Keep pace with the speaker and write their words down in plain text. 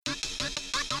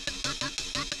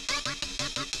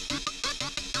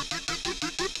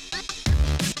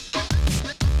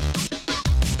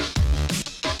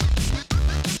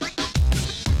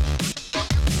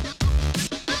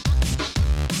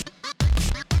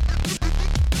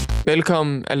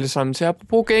Velkommen alle sammen til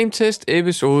Apropos Game Test,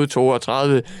 episode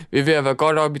 32. Vi er ved at være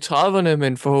godt op i 30'erne,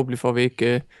 men forhåbentlig får vi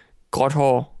ikke gråt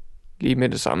hår lige med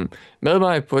det samme. Med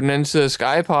mig på den anden side af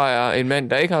Skype er en mand,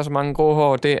 der ikke har så mange grå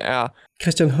hår. Det er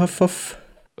Christian Hoff.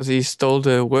 He stole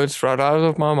the words right out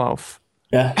of my mouth.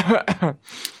 Ja.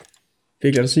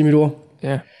 Fik jeg at sige mit ord?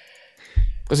 Ja.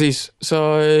 Præcis.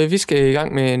 Så vi skal i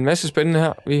gang med en masse spændende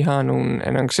her. Vi har nogle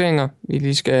annonceringer, vi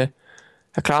lige skal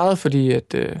have klaret, fordi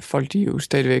at folk de er jo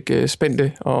stadigvæk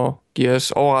spændte og giver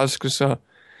os overraskelser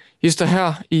hister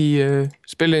her i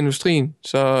spilindustrien.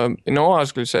 Så en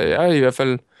overraskelse, jeg i hvert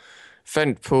fald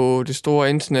fandt på det store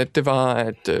internet, det var,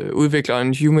 at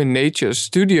udvikleren Human Nature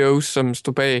Studios, som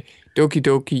stod bag Doki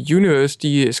Doki Universe,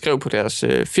 de skrev på deres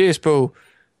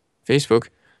Facebook,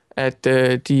 at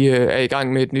de er i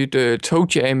gang med et nyt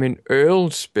ToeJam &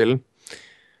 Earl-spil.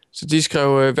 Så de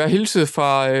skrev, vær hilset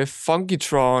fra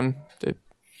Funkitron.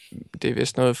 Det er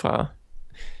vist noget fra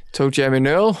ToeJam &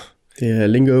 Earl. Det er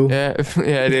lingo. Ja,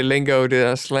 det er lingo, det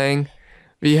er slang.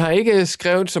 Vi har ikke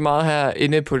skrevet så meget her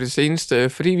inde på det seneste,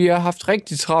 fordi vi har haft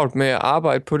rigtig travlt med at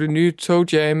arbejde på det nye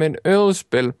ToeJam &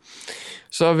 Earl-spil.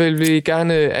 Så vil vi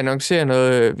gerne annoncere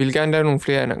noget. Vi vil gerne lave nogle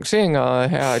flere annonceringer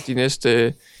her de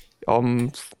næste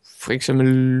om for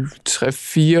eksempel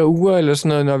 3-4 uger eller sådan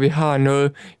noget, når vi har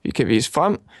noget, vi kan vise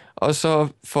frem. Og så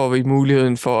får vi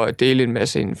muligheden for at dele en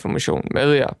masse information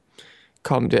med jer.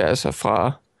 Kom det altså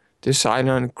fra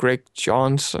designeren Greg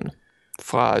Johnson,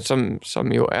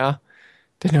 som jo er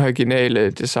den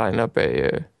originale designer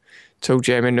bag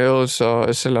ToeJam & Earl,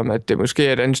 så selvom at det måske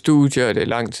er et andet studie, og det er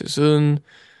lang tid siden,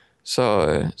 så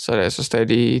er det altså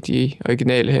stadig de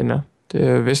originale hænder.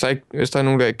 Hvis der er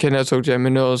nogen, der kender ToeJam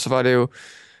 & Earl, så var det jo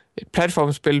et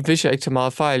platformspil, hvis jeg ikke tager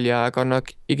meget fejl. Jeg er godt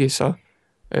nok ikke så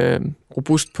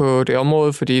robust på det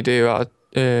område, fordi det var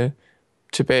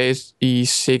tilbage i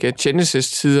Sega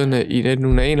Genesis-tiderne i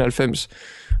 1991,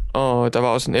 og der var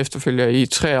også en efterfølger i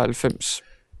 93,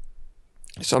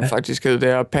 som faktisk hed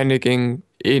der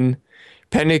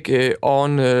Panic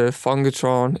on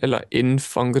Funkitron, eller in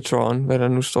Funkitron, hvad der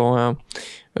nu står her. I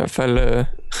hvert fald,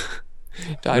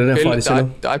 der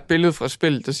er et billede fra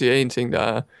spillet, der siger en ting, der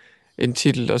er en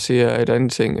titel, der siger et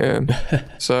andet ting.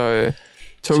 Så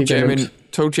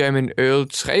ToeJam & Earl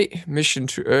 3, Mission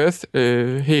to Earth,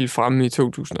 helt fremme i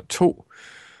 2002.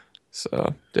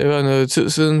 Så det var noget tid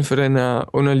siden for den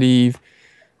her underlige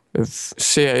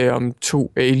serie om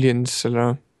 2 aliens,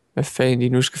 eller hvad fanden de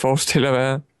nu skal forestille at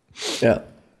være. Ja,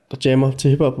 der jammer til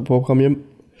hiphop på at komme hjem.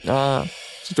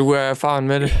 Så du er erfaren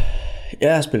med det? Ja,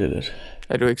 jeg har spillet lidt.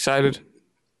 Er du excited?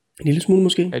 En lille smule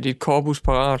måske. Er dit korpus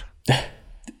parat?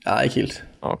 Nej, ikke helt.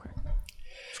 Okay.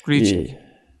 Screechy.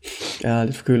 Jeg er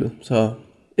lidt forkølet, så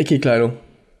ikke helt klar endnu.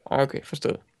 Okay,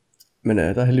 forstået. Men der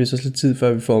er heldigvis også lidt tid,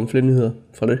 før vi får flere nyheder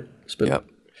fra det spil. Ja.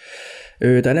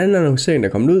 Der er en anden annoncering, der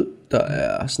er kommet ud, der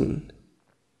er sådan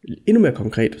endnu mere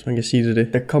konkret, hvis man kan sige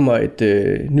det. Der kommer et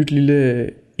nyt lille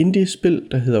indie-spil,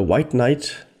 der hedder White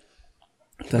Knight.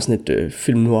 Der er sådan et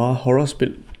film noir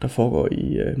horror-spil, der foregår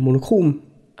i monokrom.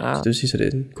 Så det vil sige,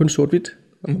 at det er kun sort-hvidt,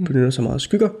 og benytter så meget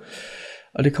skygger.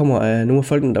 Og det kommer af nogle af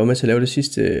folkene, der var med til at lave det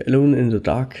sidste Alone in the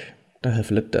Dark, der havde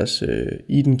forladt deres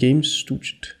Eden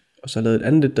Games-studiet, og så lavet et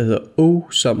andet, der hedder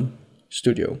Awesome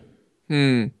Studio.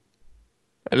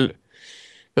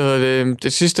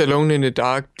 Det sidste Alone in the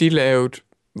Dark, de lavede,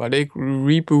 var det ikke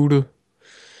rebootet?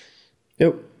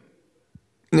 Jo.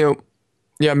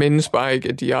 Jeg mindes bare ikke,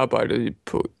 at de arbejdede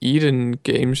på Eden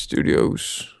Games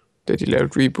Studios, da de lavede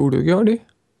rebootet. Gjorde de?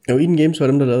 Jo, Eden Games var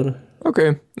dem, der lavede det.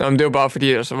 Okay. Nå, men det var bare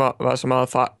fordi, der så var så meget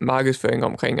markedsføring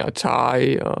omkring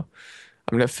Atari, og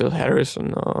om der Phil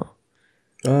Harrison, og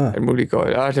alt muligt godt.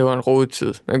 Ja, det var en rodet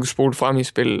tid. Man kunne spole frem i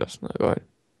spillet, og sådan noget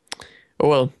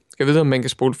godt. Skal jeg vide, om man kan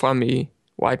spole frem i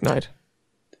White Knight?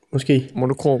 Måske.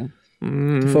 Monokrom.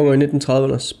 Det foregår i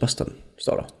 1930'ernes Boston,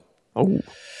 står der.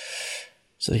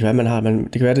 Så det kan være,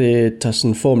 det kan være, det tager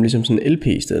sådan en form, ligesom sådan en LP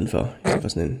i stedet for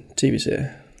sådan en tv-serie.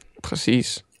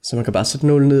 Præcis. Så man kan bare sætte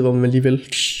nålen ned, hvor man lige vil.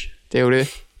 Det er jo det.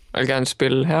 Jeg vil gerne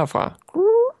spille herfra.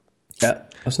 Ja,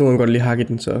 og så nogle gange godt lige hakke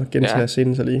den, så gentager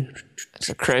scenen så lige.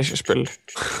 Altså crash-spil.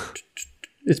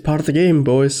 It's part of the game,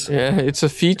 boys. Ja, it's a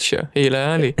feature, helt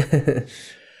ærligt.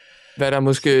 Hvad der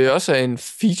måske også er en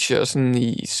feature sådan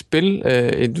i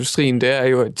spilindustrien, det er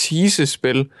jo at tease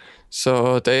spil.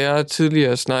 Så da jeg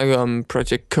tidligere snakkede om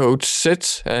Project Code Z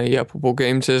i Apropos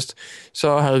Game Test,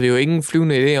 så havde vi jo ingen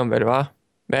flyvende idé om, hvad det var.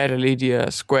 Hvad er der lige de her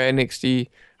Square Enix, de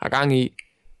har gang i.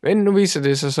 Men nu viser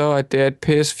det sig så, at det er et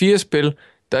PS4-spil,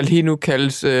 der lige nu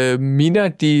kaldes Mina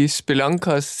di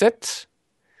Spelunker Z.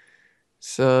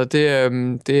 Så det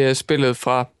er spillet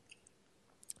fra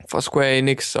Square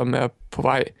Enix, som er på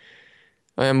vej.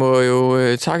 Og jeg må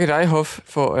jo takke dig, Hoff,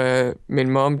 for at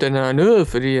minde mig om den her nyhed,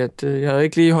 fordi at, jeg havde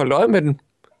ikke lige holdt øje med den.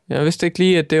 Jeg vidste ikke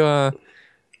lige, at det var,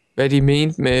 hvad de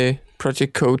mente med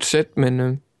Project Code Z, men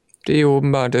det er jo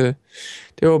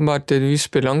åbenbart det nye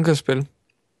Spelunker-spil.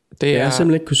 Jeg har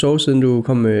simpelthen ikke kunne sove, siden du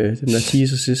kom med den der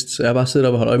teaser sidst, så jeg har bare siddet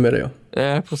op og holdt øje med det jo.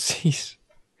 Ja,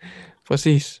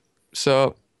 præcis.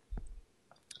 Så,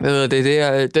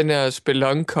 den her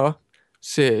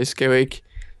Spelunker-serie skal jo ikke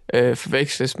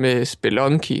forveksles med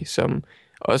Spelunky, som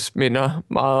også minder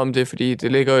meget om det, fordi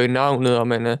det ligger jo i navnet, og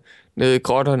man er nede i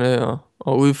grotterne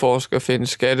og udforsker og finder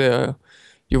skatte og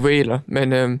juveler.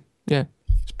 Men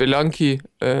Spelunky,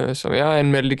 som jeg har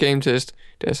anmeldt i Game Test,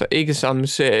 det er altså ikke samme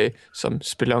serie som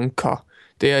Spelunker.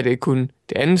 Det er kun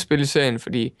det andet spil i serien,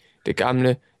 fordi det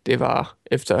gamle, det var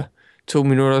efter 2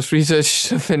 minutters research,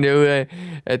 så fandt jeg ud af,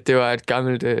 at det var et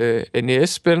gammelt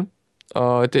NES-spil,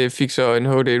 og det fik så en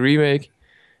HD remake.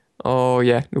 Og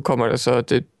ja, nu kommer der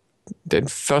så den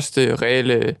første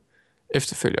reelle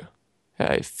efterfølger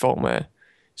her i form af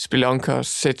Spelunker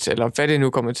Z, eller hvad det nu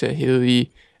kommer til at hedde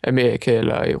i Amerika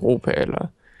eller Europa, eller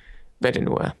hvad det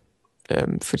nu er.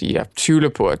 Fordi jeg tvivler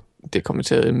på, at det kommer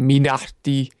til at hedde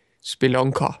Minardi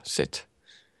Spelunker Z.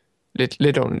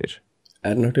 Lidt ordentligt. Ja,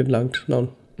 det er nok lidt langt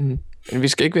navn. Men vi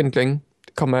skal ikke vente længe.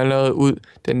 Det kommer allerede ud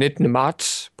den 19.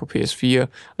 marts på PS4,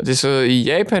 og det er så i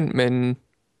Japan, men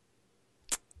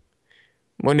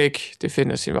må ikke det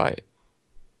finder sin vej.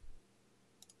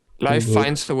 Life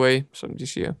finds the way, som de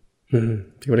siger. Det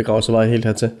kan det grave sig vej helt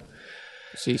hertil.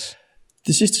 Præcis.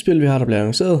 Det sidste spil, vi har, der bliver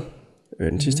annonceret,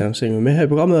 den sidste annoncering, vi er med her i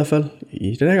programmet i hvert fald,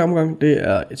 i den her omgang, det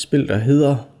er et spil, der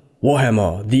hedder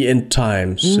Warhammer The End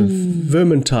Times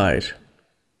Vermintide.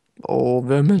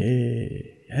 Vermin.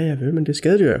 Ja, Vermin, det er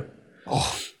skadedyr.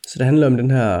 Så det handler om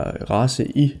den her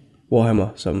race i Warhammer,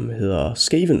 som hedder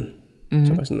Skaven,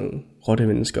 som er sådan nogle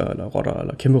rottemennesker, eller rotter,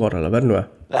 eller kæmpe rotter, eller hvad det nu er.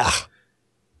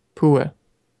 Puha.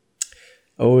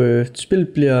 Og spillet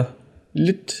bliver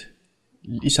lidt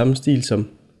i samme stil som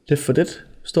Left 4 Dead,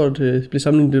 står det bliver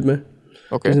sammenlignet lidt med.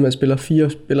 Okay. Det er, man spiller 4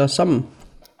 spillere sammen,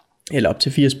 eller op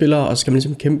til 4 spillere, og så skal man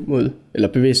ligesom kæmpe mod, eller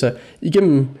bevæge sig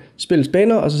igennem spillets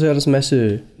baner, og så er der sådan en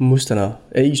masse modstandere,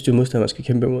 AI-styr modstandere, man skal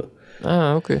kæmpe mod.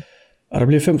 Okay. Og der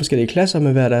bliver 5 forskellige klasser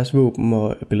med hver deres våben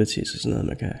og abilities og sådan noget,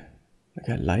 man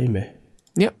kan lege med.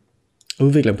 Ja. Og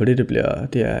udvikleren på det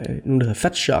er nogen, der hedder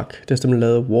Fat Shark. Det er simpelthen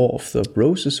lavet War of the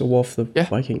Roses og War of the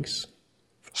Vikings.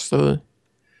 Forstået.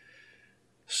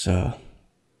 Så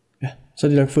har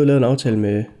de nok fået lavet en aftale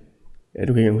med, ja,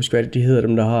 du kan ikke huske, hvad de hedder,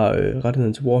 dem der har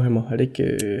rettigheden til Warhammer. Er det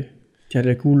ikke, de har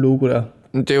det der gule logo der?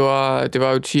 Det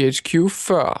var jo THQ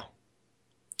før,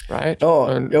 right?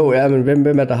 Jo, ja, men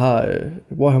hvem er der har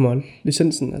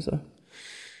Warhammer-licensen, altså?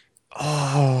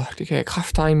 Det kan jeg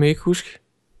kraftedeme ikke huske.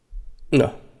 Nå.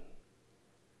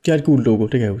 De har et gult logo,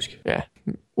 det kan jeg huske. Ja.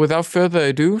 Without further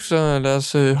ado, så lad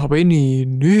os hoppe ind i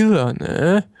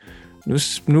nyhederne.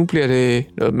 Nu bliver det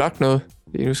noget mørkt noget.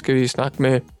 Nu skal vi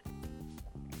snakke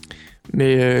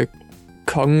med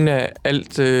kongen af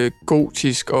alt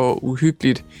gotisk og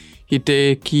uhyggeligt,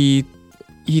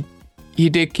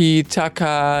 Hideki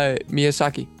Taka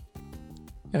Miyazaki.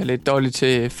 Jeg er lidt dårlig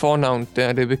til fornavn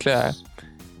der, det beklager jeg.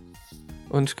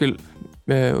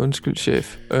 Undskyld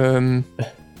chef.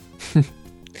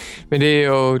 Men det er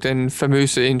jo den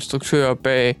famøse instruktør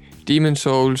bag Demon's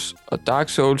Souls og Dark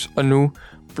Souls, og nu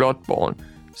Bloodborne.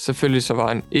 Selvfølgelig så var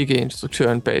han ikke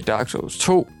instruktøren bag Dark Souls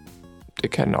 2.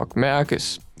 Det kan nok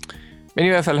mærkes. Men i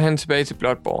hvert fald han tilbage til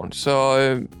Bloodborne.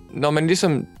 Så når man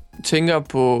ligesom tænker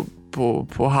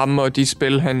på ham og de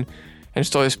spil, han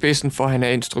står i spidsen for, han er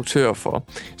instruktør for,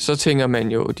 så tænker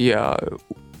man jo de her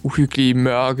uhyggelige,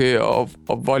 mørke og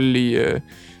voldelige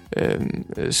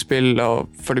spil, og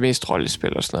for det meste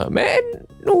rollespil og sådan noget. Men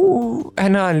nu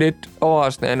han har en lidt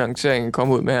overraskende annoncering at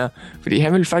komme ud med her, fordi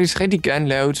han vil faktisk rigtig gerne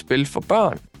lave et spil for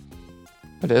børn.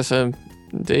 Og det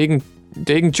er ikke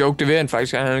en joke, det vil han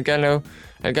faktisk gerne. Han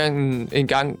vil gerne en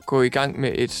gang gå i gang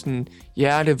med et sådan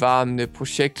hjertevarmende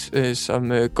projekt,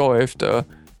 som går efter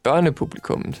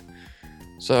børnepublikummet.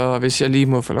 Så hvis jeg lige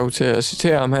må få lov til at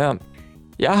citere ham her.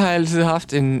 Jeg har altid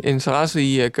haft en interesse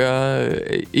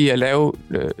i at lave,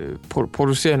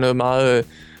 producere noget meget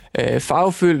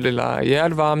farvefyldt eller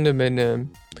hjertevarmende,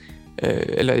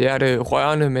 eller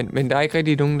hjerterørende, men der er ikke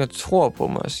rigtig nogen, der tror på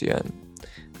mig, siger han.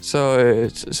 Så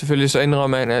selvfølgelig så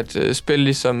indrømmer man, at spil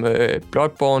ligesom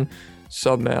Bloodborne,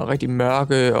 som er rigtig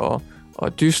mørke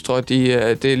og dystre,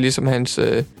 det er ligesom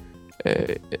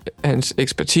hans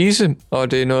ekspertise,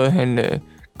 og det er noget, han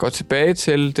går tilbage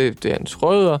til, det er hans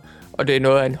rødder, og det er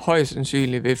noget, han højst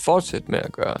sandsynligt vil fortsætte med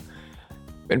at gøre.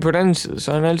 Men på den anden side,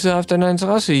 så har han altid haft den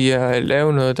interesse i at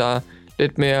lave noget, der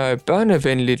lidt mere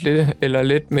børnevenligt, eller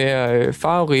lidt mere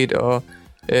farverigt og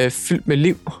fyldt med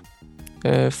liv.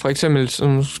 For eksempel sådan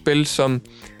nogle spil som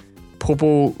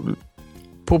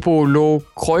Popolo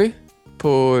Croix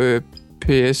på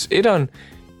PS1'eren,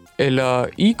 eller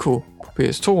Ico på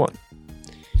PS2'eren.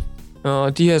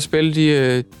 Og de her spil,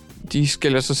 de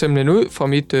skiller sig simpelthen ud fra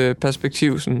mit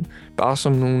perspektiv, sådan, bare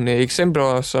som nogle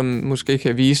eksempler, som måske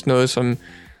kan vise noget,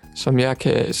 som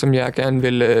jeg gerne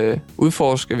vil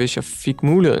udforske, hvis jeg fik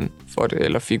muligheden for det,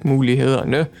 eller fik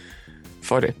mulighederne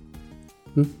for det.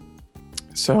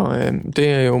 Så det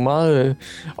er jo meget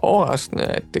overraskende,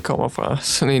 at det kommer fra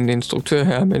sådan en instruktør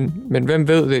her, men hvem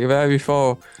ved, det kan være, at vi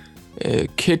får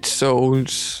Kid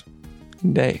Souls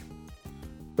en dag.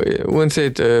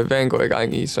 Uanset hvad han går i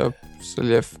gang i, så vil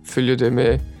jeg følge det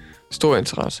med stor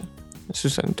interesse. Jeg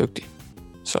synes, han er dygtig.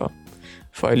 Så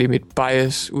får jeg lige mit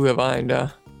bias ud af vejen der.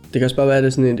 Det kan også bare være, at det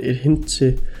er sådan et hint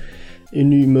til en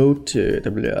ny mode, der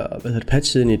bliver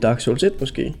patchet ind i Dark Souls 1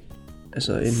 måske.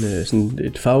 Altså sådan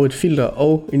et farvet filter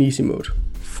og en easy mode.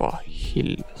 For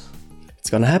helvede.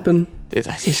 It's gonna happen. Det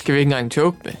skal vi ikke engang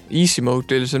joke med. Easy mode,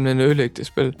 det er simpelthen ødelægge det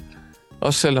spil.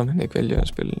 Også selvom man ikke vælger at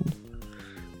spille den.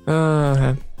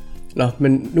 Nå,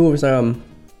 men nu har vi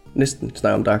næsten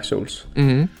snakket om Dark Souls.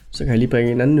 Mm-hmm. Så kan jeg lige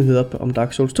bringe en anden nyhed op om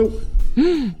Dark Souls 2.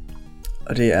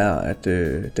 Og det er, at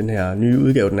den her nye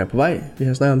udgave, den er på vej. Vi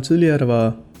har snakket om tidligere, der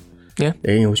var... Ja. Jeg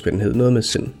kan ikke huske, hvad den hed. Noget med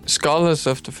Sin. Scholars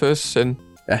of the First Sin.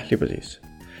 Ja, lige præcis.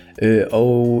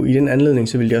 Og i den anledning,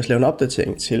 så ville de også lave en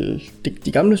opdatering til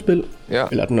de gamle spil. Ja.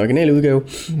 Eller den originale udgave.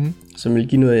 Mm-hmm. Som ville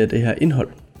give noget af det her indhold.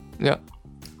 Ja.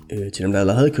 Til dem, der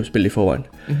allerede havde købt spil i forvejen.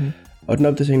 Mm-hmm. Og den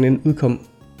opdatering, den udkom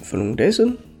for nogle dage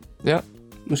siden. Ja.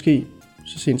 Måske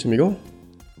så sent som i går.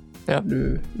 Ja.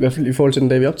 I hvert fald i forhold til den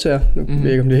dag, vi optager. Nu ved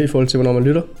jeg ikke, om det er i forhold til, hvornår man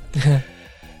lytter.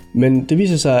 Men det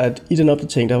viser sig, at i den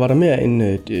opdatering, der var der mere,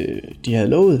 end de havde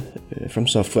lovet From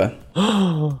Software.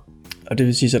 Og det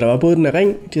vil sige, at der var både den her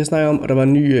ring, de har snakket om, og der var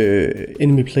en ny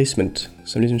enemy placement,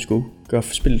 som ligesom skulle gøre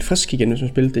spillet frisk igen, hvis man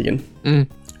spillede det igen.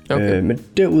 Okay. Men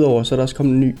derudover, så er der også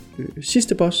kommet en ny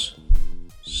sidste boss,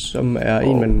 som er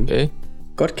en, man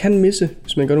godt kan misse,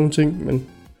 hvis man gør nogle ting. Men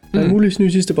der er en mulig ny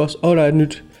sidste boss, og der er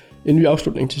en ny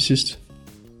afslutning til sidst.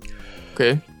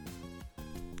 Okay.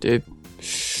 Det...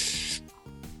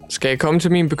 Skal jeg komme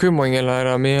til min bekymring, eller er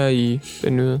der mere i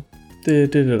den nyhed? Det er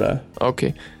det, der er.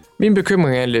 Okay. Min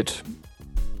bekymring er lidt,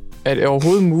 er det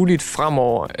overhovedet muligt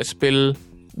fremover at spille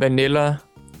Vanilla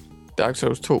Dark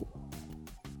Souls 2?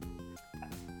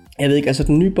 Jeg ved ikke, altså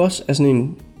den nye boss er sådan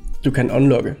en, du kan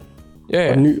unlocke.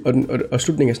 Ja. Og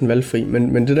slutningen er sådan valgfri.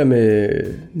 Men det der med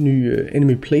ny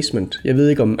enemy placement, jeg ved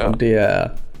ikke om det er...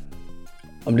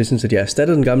 Om det er sådan, at de har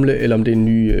erstattet den gamle, eller om det er en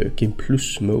ny Game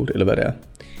Plus mode, eller hvad det er.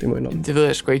 Det må jeg indrømme. Det ved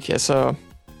jeg sgu ikke. Altså,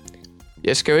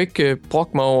 jeg skal jo ikke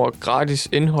brokke mig over gratis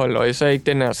indhold, og især ikke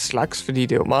den her slags, fordi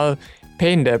det er jo meget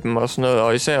pænt af dem og sådan noget,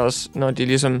 og især også, når de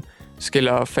ligesom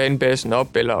skiller fanbasen op,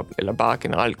 eller bare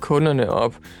generelt kunderne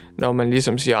op, når man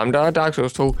ligesom siger, at der er Dark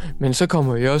Souls 2, men så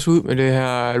kommer vi også ud med det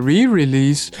her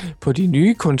re-release på de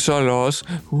nye konsoller også.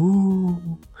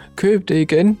 Køb det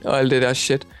igen, og alt det der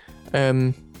shit.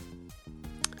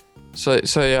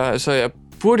 Så jeg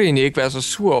burde egentlig ikke være så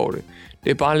sur over det. Det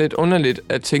er bare lidt underligt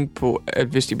at tænke på, at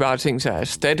hvis de bare har tænkt sig at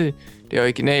erstatte det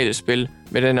originale spil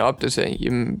med den her opdatering,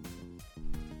 jamen,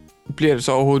 bliver det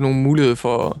så overhovedet nogen mulighed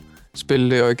for at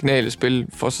spille det originale spil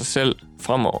for sig selv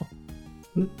fremover?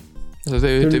 Altså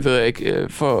det ved jeg ikke.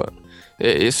 For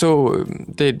jeg så,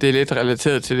 det er lidt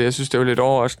relateret til det. Jeg synes, det var lidt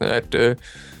overraskende, at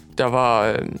der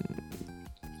var...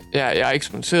 jeg er ikke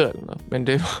sponsoreret eller noget, men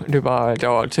det var, der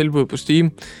var et tilbud på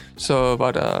Steam, så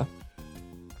var der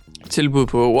tilbud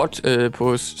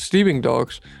på Sleeping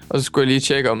Dogs, og så skulle jeg lige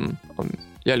tjekke, om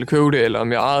jeg ville købe det, eller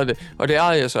om jeg ejede det, og det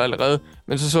ejede jeg så allerede,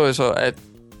 men så jeg så, at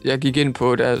jeg gik ind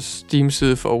på deres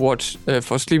Steam-side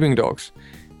for Sleeping Dogs,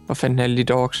 og fandt alle de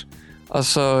dogs, og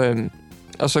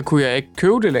så kunne jeg ikke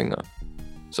købe det længere.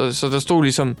 Så der stod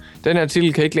ligesom, den her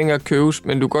titel kan ikke længere købes,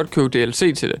 men du kan godt købe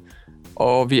DLC til det.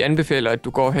 Og vi anbefaler, at du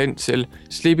går hen til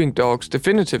Sleeping Dogs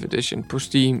Definitive Edition på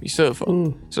Steam i stedet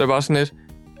for. Så det var sådan lidt,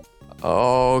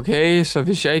 okay, så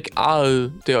hvis jeg ikke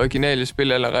ejede det originale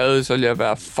spil allerede, så ville jeg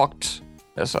være fucked.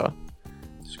 Altså...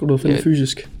 Skulle du finde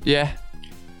fysisk? Ja.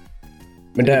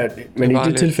 Men i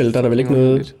det tilfælde, der er der vel ikke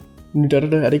noget nyt af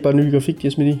det der? Er det ikke bare ny grafik, de har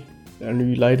smidt i? Er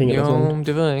ny lighting eller sådan noget? Jo,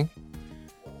 det ved jeg ikke.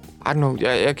 I don't know.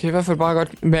 Jeg kan i hvert fald bare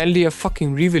godt med alle de her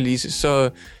fucking re-releases, så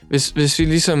hvis vi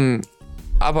ligesom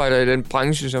arbejder i den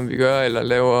branche, som vi gør, eller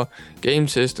laver game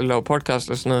test, eller laver podcast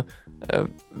eller sådan noget.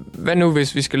 Hvad nu,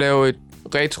 hvis vi skal lave et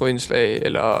retroindslag,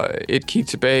 eller et kig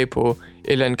tilbage på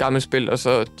et eller andet gammelt spil, og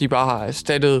så de bare har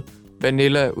erstattet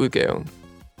Vanilla-udgaven?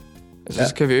 Så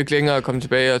skal vi jo ikke længere komme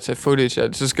tilbage og tage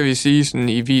footage. Så skal vi sige sådan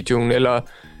i videoen,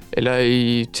 eller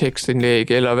i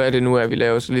tekstindlæg, eller hvad det nu er, vi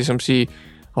laver. Så ligesom sige,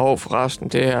 forresten,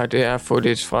 det er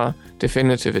footage fra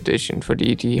Definitive Edition,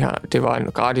 fordi det var en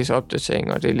gratis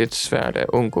opdatering, og det er lidt svært at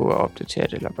undgå at opdatere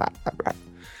det, eller bla.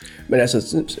 Men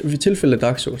altså, i tilfælde af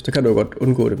Dark Souls, der kan du jo godt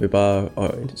undgå det ved bare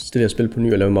at installere spil på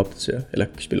ny og lave dem opdatere, eller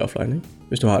spille offline, ikke?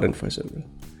 Hvis du har den for eksempel.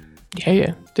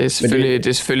 Ja. Det er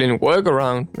selvfølgelig en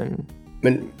workaround,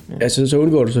 men altså, så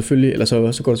undgår du selvfølgelig, eller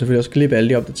så går du selvfølgelig også glip af alle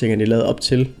de opdateringer, de er lavet op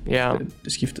til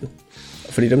det skiftet.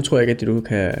 Fordi dem tror jeg ikke, at du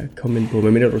kan komme ind på,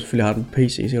 medmindre du selvfølgelig har den på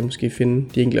PC, så kan du måske finde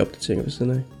de enkelte opdateringer ved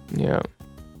siden af. Ja.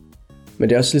 Men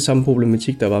det er også lidt samme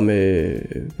problematik, der var med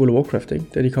World of Warcraft, ikke?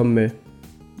 Da de kom med,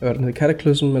 hvad den hed,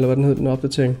 Cataclysm, eller hvad den hed, den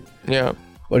opdatering. Ja.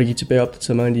 Hvor de gik tilbage og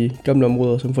opdaterede mange af de gamle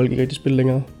områder, som folk ikke rigtig spiller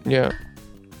længere. Ja.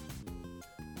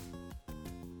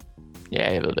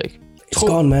 Ja, jeg ved det ikke. It's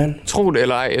gone, man. Tro det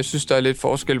eller ej, jeg synes, der er lidt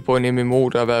forskel på en MMO,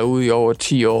 der har været ude i over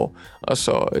 10 år, og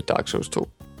så Dark Souls 2.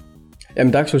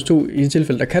 Jamen Dark Souls 2, i det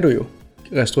tilfælde, der kan du jo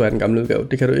restaurere den gamle udgave.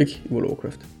 Det kan du ikke i World of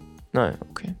Warcraft. Nej,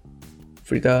 okay.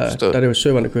 Fordi der er det jo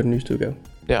serveren, der kører den nyeste udgave.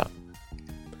 Ja.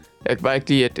 Jeg kan bare ikke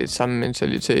lide, at det er samme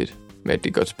mentalitet, med at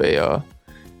de går tilbage og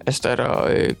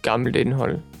erstatter gammelt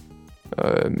indhold.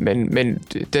 Men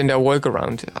den der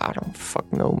workaround, I don't fuck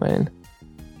know, man.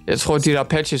 Jeg tror, de der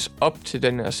patches op til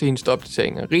den her seneste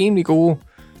opdatering er rimelig gode.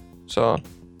 Så...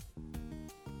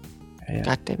 Ja.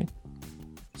 Goddammit.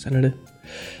 Sådan er det.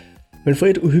 Men fra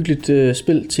et uhyggeligt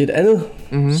spil til et andet,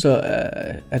 så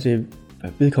er det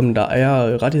vedkommende, der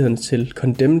ejer rettigheden til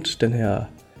Condemned, den her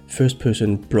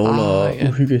first-person brawler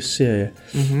uhyggeserie.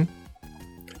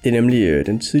 Det er nemlig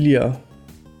den tidligere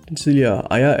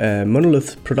ejer af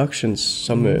Monolith Productions,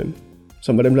 som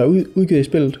var dem, der udgivet i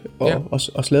spillet og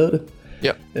også lavede det.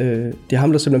 Ja. Det er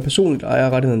ham, der simpelthen personligt ejer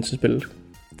rettigheden til spillet.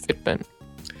 Fedt, mand.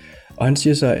 Og han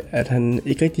siger så, at han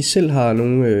ikke rigtig selv har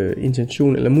nogen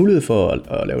intention eller mulighed for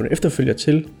at lave en efterfølger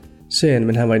til serien,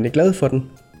 men han var egentlig glad for den.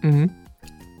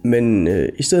 Men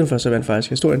i stedet for, så vil han faktisk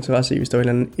have stor interesse i, hvis der var en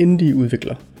eller anden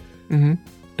indie-udvikler,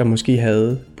 der måske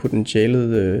havde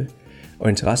potentialet og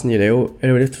interessen i at lave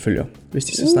en efterfølger, hvis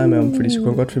de så snakker med ham, fordi så kunne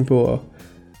han godt finde på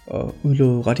at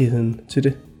udlove rettigheden til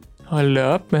det. Hold da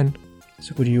op, mand.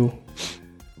 Så kunne de jo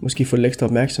måske få lidt ekstra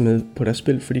opmærksomhed på deres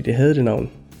spil, fordi det havde det navn.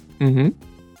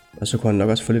 Og så kunne han nok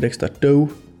også få lidt ekstra dough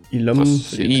i lommen.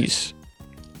 Præcis.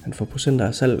 Han får procenter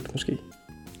af salget måske.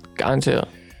 Garanteret.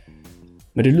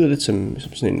 Men det lyder lidt som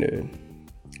sådan en,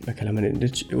 hvad kalder man det, en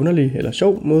lidt underlig eller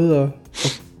sjov måde at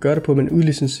gøre det på, men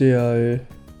udlicenserer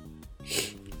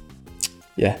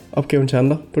opgaven til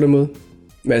andre på den måde.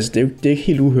 Men altså, det er ikke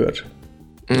helt uhørt.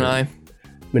 Nej.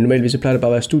 Men normalvis så plejer det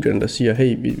bare at være studierne, der siger,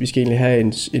 hey, vi skal egentlig have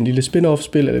en lille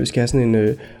spin-off-spil, eller vi skal have sådan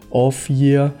en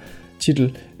År-4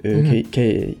 titel.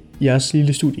 Kan jeres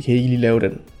lille studie, kan I lige lave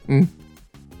den?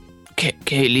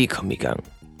 Kan I lige komme i gang?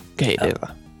 Kan I det,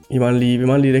 hva'? Vi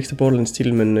mangler lige et ekstra Borderlands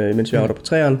titel, men mens vi arbejder på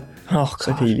træerne,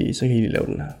 så kan I lige lave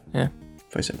den her. Ja.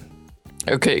 For eksempel.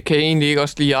 Okay, kan I egentlig ikke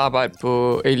også lige arbejde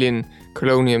på Alien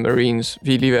Colonial Marines?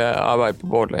 Vi er lige ved at arbejde på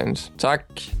Borderlands. Tak.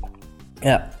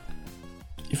 Ja.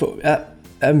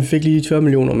 Vi fik lige 20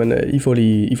 millioner, men I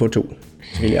får 2. Så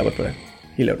kan I lige arbejde på det.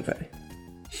 I laver den færdig.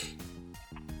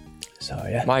 Så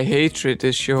ja. My hatred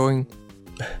is showing.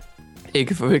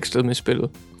 Ikke forvekslet med spillet.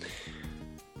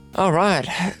 Alright,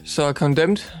 så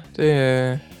Condemned,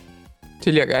 det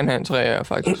vil jeg gerne have en 3'er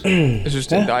faktisk. Jeg synes,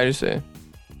 det er en dejlig serie.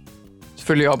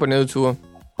 Selvfølgelig op- og nedtur.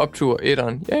 Optur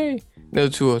 1'eren, yay.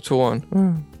 Nedtur 2'eren.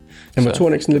 Jamen var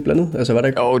 2'eren ikke sådan lidt blandet? Altså var der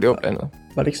ikke... Jo, det var blandet.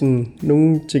 Var det ikke sådan,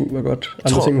 nogle ting var godt,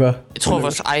 andre ting var... Jeg tror,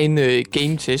 vores egen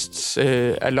game tests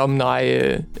alumni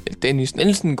Dennis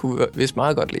Nielsen kunne vist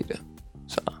meget godt lide det.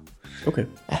 Så... Okay.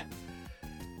 Ja.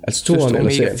 Altså 2'eren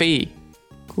eller serien? Fe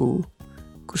kunne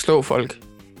slå folk.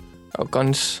 Og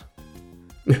guns.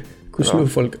 Kunne slå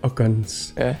folk og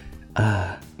guns. Ja.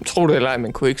 Tror du eller ej,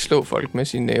 man kunne ikke slå folk med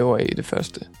sine næver i det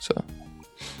første, så...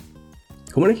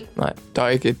 Kunne man ikke? Nej, der er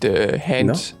ikke et hand...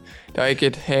 No. Der er ikke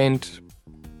et hand...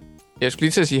 Jeg skulle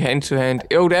lige til at sige hand-to-hand.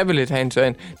 Jo, det er vel et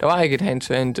hand-to-hand. Der var ikke et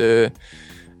hand-to-hand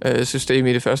system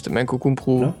i det første. Man kunne kun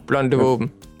bruge blonde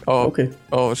våben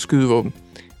og skydevåben.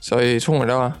 Så jeg tror,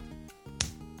 der var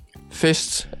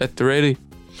fist at the ready.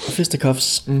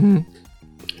 Fisticuffs.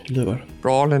 Det lyder godt.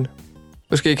 Brawling.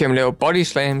 Måske kan man lave body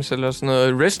slams eller sådan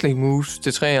noget wrestling moves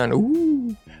til træerne.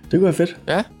 Det kunne være fedt.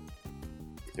 Ja.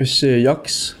 Hvis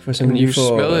Joks for eksempel lige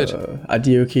får...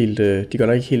 de er jo ikke helt... de går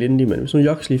nok ikke helt indie, men hvis nu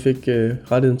Joks lige fik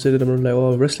rettigheden til det, der man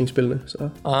laver wrestlingspillene, så...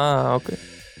 Okay.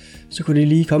 Så kunne de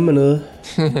lige komme med noget.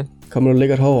 Komme noget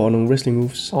lækkert hår og nogle wrestling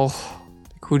moves.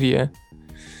 Det kunne de, ja.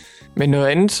 Men noget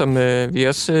andet, som vi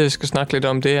også skal snakke lidt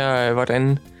om, det er,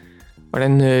 hvordan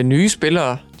hvordan nye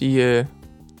spillere,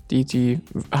 de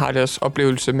har deres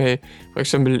oplevelse med for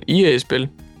eksempel EA-spil.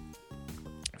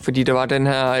 Fordi der var den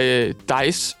her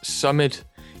DICE Summit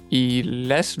i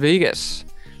Las Vegas.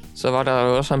 Så var der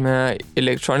også ham her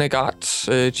Electronic Arts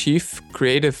Chief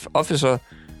Creative Officer,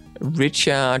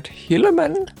 Richard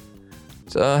Hillerman.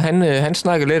 Så han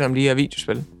snakker lidt om de her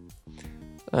videospil.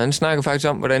 Og han snakker faktisk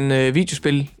om, hvordan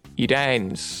videospil i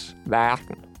dagens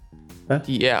verden,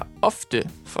 de er ofte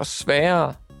for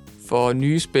svære for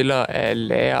nye spillere at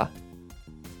lære.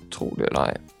 Tro det eller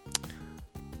ej.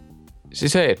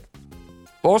 Citat.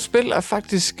 Vores spil er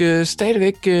faktisk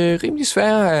stadigvæk rimelig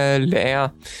svære at lære.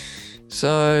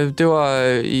 Så det var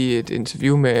i et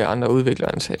interview med andre udviklere,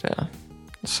 han sagde der.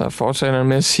 Så fortsætter han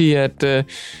med at sige, at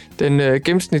den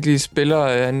gennemsnitlige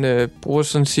spiller, han bruger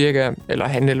sådan cirka, eller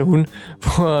han eller hun,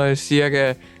 bruger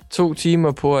cirka 2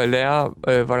 timer på at lære,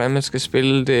 hvordan man skal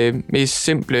spille det mest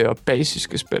simple og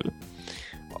basiske spil.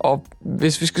 Og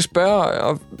hvis vi skal spørge,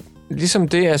 og ligesom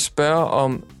det at spørge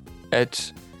om,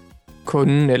 at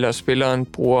kunden eller spilleren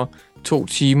bruger 2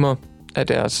 timer af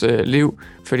deres liv,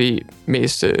 fordi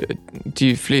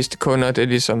de fleste kunder, det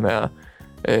ligesom er,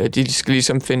 de skal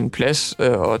ligesom finde plads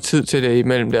og tid til det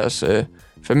imellem deres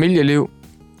familieliv.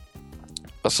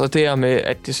 Og så det her med,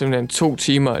 at det er simpelthen 2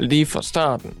 timer lige fra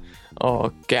starten,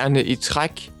 og gerne i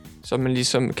træk, så man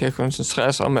ligesom kan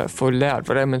koncentrere sig om at få lært,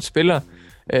 hvordan man spiller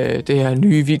det her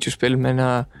nye videospil, man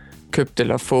har købt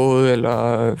eller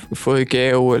fået i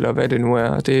gave, eller hvad det nu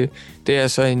er. Det er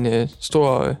altså en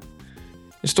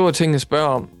stor ting at spørge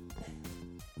om.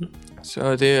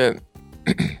 Så det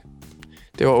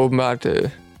var åbenbart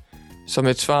som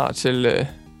et svar til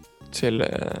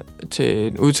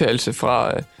en udtalelse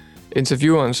fra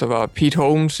intervieweren, så var Pete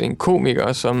Holmes en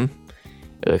komiker, som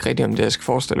jeg ved ikke rigtig, om det skal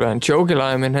forestille at være en joke eller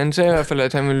ej, men han sagde i hvert fald,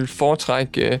 at han ville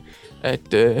foretrække,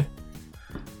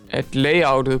 at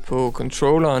layoutet på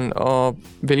controlleren og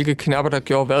hvilke knapper, der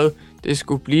gjorde hvad, det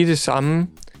skulle blive det samme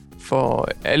for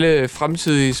alle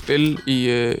fremtidige spil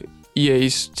i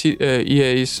EA's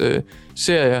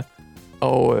serier,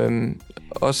 og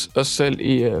også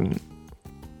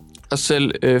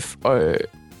selv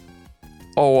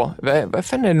over hvad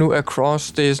fanden er nu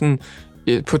across? Det er sådan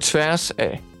på tværs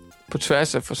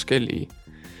af forskellige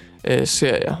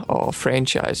serier og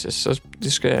franchises, så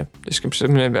det skal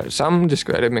simpelthen være det samme. Det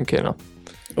skal være det, man kender.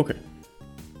 Okay.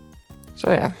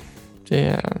 Så ja, det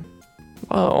er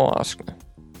meget overraskende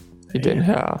i den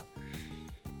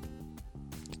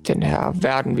her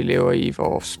verden, vi lever i,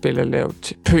 hvor spil er lavet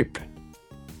til pøbel.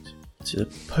 To the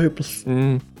pupils.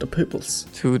 The pupils.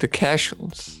 To the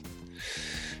casuals.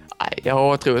 Ej, jeg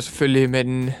overdriver selvfølgelig,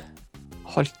 men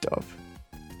hold da op.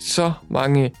 Så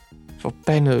mange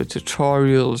forbandede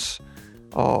tutorials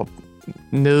og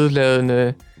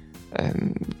nedladende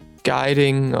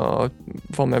guiding, og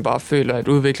hvor man bare føler, at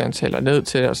udvikleren tæller ned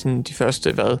til, og sådan de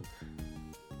første,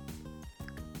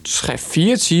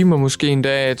 3-4 timer måske en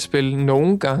dag at spille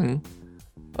nogle gange.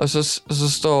 Og så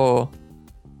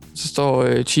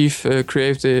står Chief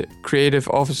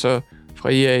Creative Officer fra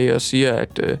EA og siger,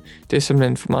 at det er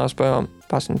simpelthen for meget at spørge om.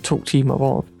 Bare sådan 2 timer,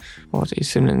 hvor det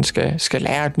simpelthen skal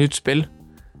lære et nyt spil.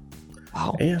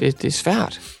 Wow, ja. Det er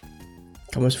svært.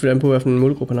 Kommer selvfølgelig an på, hvilken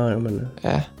målgruppe han har, men...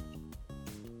 Ja.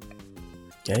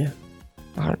 Ja.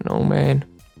 I don't know, man.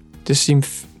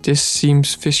 This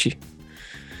seems fishy.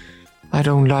 I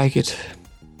don't like it.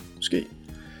 Måske.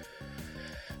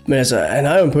 Men altså, han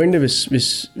har jo en pointe,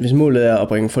 hvis målet er at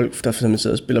bringe folk, der for eksempel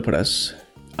sidder og spiller på deres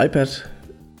iPad,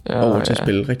 over til at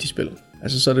spille rigtig spil.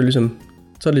 Altså, så er det ligesom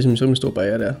sådan en stor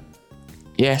barriere der.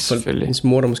 Ja, selvfølgelig. Ens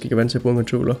mor, der måske kan vant til at bruge en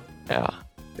controller. Ja.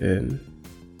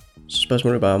 Så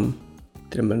spørgsmålet er bare om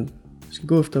det der, man skal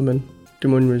gå efter, men det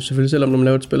må man selvfølgelig selv om, når man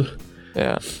laver et spil.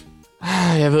 Ja.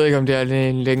 Jeg ved ikke, om det er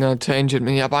en længere tangent,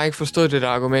 men jeg har bare ikke forstået det der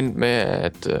argument med,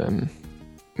 at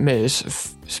med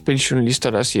spiljournalister,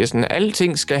 der siger sådan, at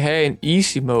alting skal have en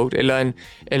easy mode,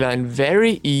 eller en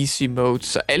very easy mode,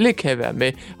 så alle kan være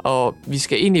med, og vi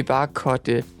skal egentlig bare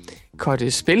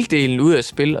cutte spildelen ud af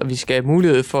spil, og vi skal have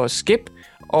mulighed for at skip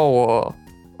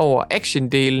over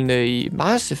action-delene i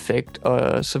Mass Effect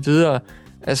og så videre.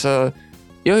 Altså,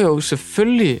 jo,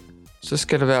 selvfølgelig, så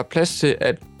skal der være plads til,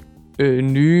 at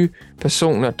nye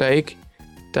personer,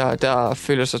 der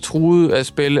føler sig truet af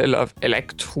spil, eller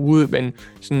ikke truet, men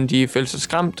sådan, de føler sig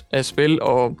skræmt af spil,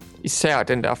 og især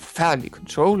den der forfærdelige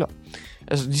controller.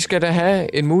 Altså, de skal da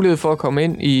have en mulighed for at komme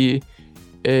ind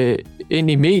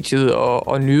i mediet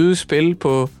og nyde spil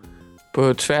på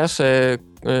tværs af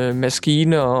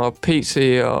maskiner og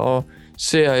PC'er og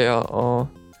serier og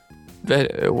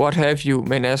what have you,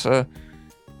 men altså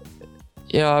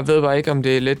Jeg ved bare ikke, om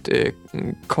det er lidt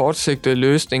en kortsigtet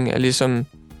løsning at ligesom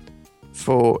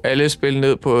få alle spil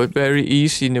ned på et very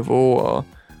easy niveau,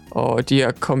 og de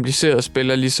her komplicerede spil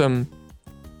er ligesom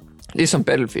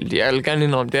Battlefield. Jeg vil gerne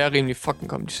indrømme, det er rimelig fucking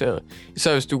kompliceret.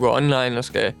 Især hvis du går online og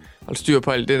skal holde styr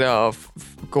på alt det der, og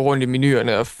gå rundt i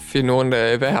menuerne og finde rundt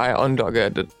af, hvad har jeg undocket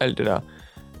af alt det der.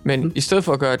 Men i stedet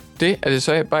for at gøre det, er det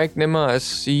så bare ikke nemmere at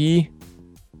sige,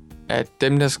 at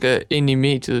dem, der skal ind i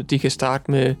mediet, de kan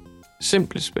starte med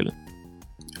simple spil.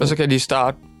 Og så kan de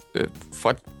starte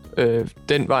fra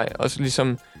den vej, og så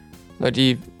ligesom, når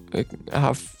de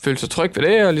har følt sig tryg ved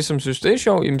det, og ligesom synes, det er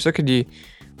sjovt, jamen, så kan de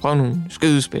prøve nogle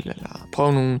skydespil, eller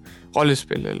prøve nogle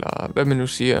rollespil, eller hvad man nu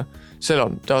siger.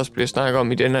 Selvom der også bliver snakket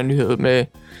om i den her nyhed med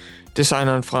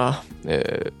designeren fra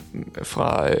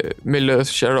Middle-earth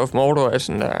Shadow of Mordor, at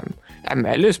sådan, jamen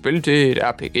alle spil til et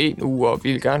RPG nu, og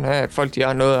vi vil gerne have, at folk de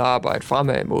har noget at arbejde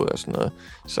fremad imod, og sådan noget.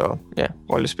 Så ja,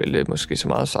 rollespil det er måske så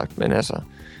meget sagt, men altså,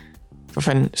 for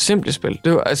fanden, simple spil.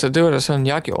 Det var da sådan,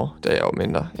 jeg gjorde, da jeg var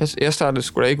mindre. Jeg startede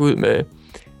sgu da ikke ud med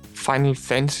Final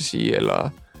Fantasy, eller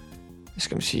hvad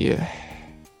skal man sige,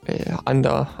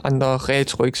 andre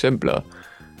retro-eksempler.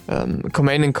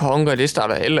 Command & Conquer, det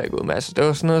starter jeg heller ikke ud med. Altså, det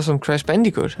var sådan noget som Crash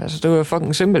Bandicoot. Altså, det var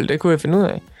fucking simpelt. Det kunne jeg finde ud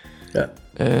af.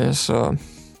 Ja. Så,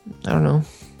 I don't know.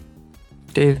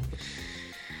 Det...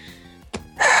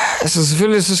 Altså,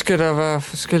 selvfølgelig så skal der være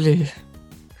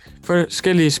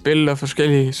forskellige spil og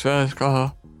forskellige sværhedsgrader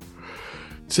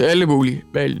til alle mulige.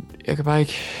 Men jeg kan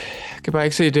bare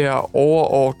ikke se det her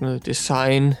overordnede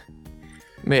design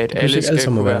med, at alle skal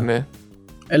kunne være med.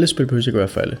 Alle spil behøver ikke være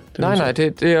for alle. Nej,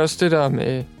 det er også det der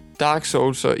med Dark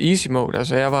Souls og Easy Mode.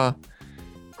 Altså,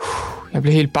 jeg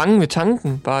blev helt bange ved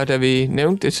tanken, bare da vi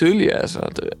nævnte det tidligere. Altså,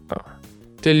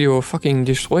 det ville jo fucking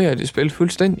destruere det spil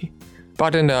fuldstændig.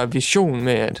 Bare den der vision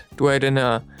med, at du er i den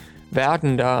her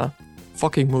verden, der er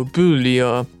fucking modbydelig,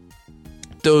 og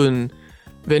døden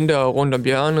venter rundt om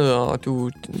hjørnet, og du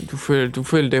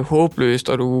føler det håbløst,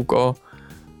 og du går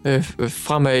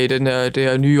fremad i det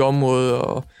her nye område,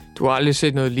 og du har aldrig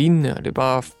set noget lignende, og det er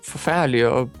bare forfærdeligt,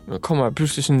 og der kommer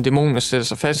pludselig sådan en dæmon, der sætter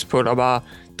sig fast på dig, og bare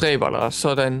dræber dig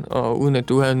sådan, og uden at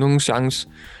du havde nogen chance.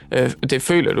 Det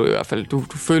føler du i hvert fald. Du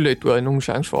føler, at du havde nogen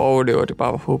chance for at overleve, og det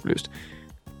bare var håbløst.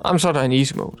 Jamen, så er der en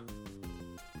easy mode.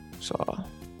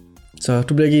 Så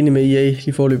du bliver ikke enig med EA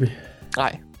lige forløbig?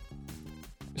 Nej.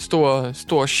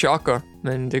 Stor chokker,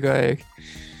 men det gør jeg ikke.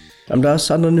 Jamen, der er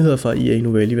også andre nyheder fra EA,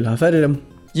 nu vil jeg alligevel have fat i dem.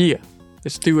 Yeah,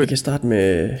 let's do it. Vi kan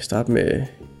starte med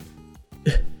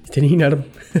den ene af dem.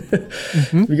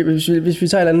 Mm-hmm. Hvis vi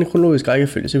tager en anden kronologisk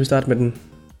rækkefølge, så vil vi starte med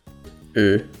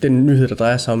den nyhed, der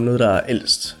drejer sig om noget, der er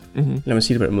ældst. Mm-hmm. Lad mig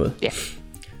sige det på den måde. Yeah.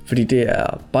 Fordi det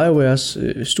er BioWares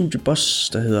studieboss,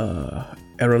 der hedder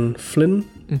Aaron Flynn.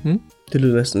 Mm-hmm. Det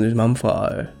lyder næsten lidt som ham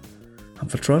fra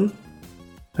Tron.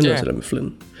 Han er også der med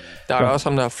Flynn. Der er også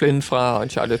ham, der er Flynn fra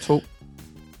Uncharted 2.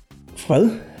 Fred?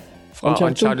 Fra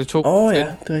Uncharted 2. Ja, det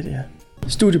er rigtigt, ja.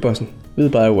 Studiebossen ved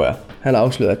BioWare, han har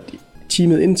afsløret, at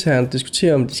teamet internt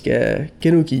diskuterer, om de skal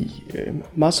genudgive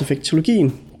Mass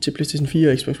Effect-trilogien til PlayStation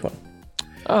 4 og Xbox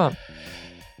One.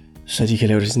 Så de kan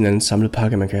lave det sådan en anden samlet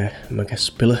pakke, man kan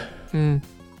spille. Mm.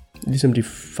 Ligesom de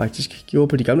faktisk gjorde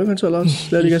på de gamle konsoller også.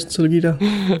 Lavede de ikke sådan en trilogi der?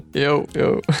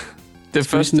 Jo.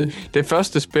 Det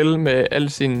første spil med al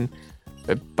sin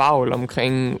bagl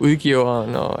omkring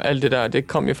udgiveren og alt det der, det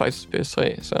kom jo faktisk til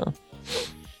PS3, så...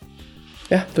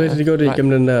 Ja, det gjorde det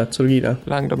igennem den der trilogi der.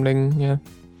 Langt om længe, ja.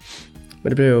 Men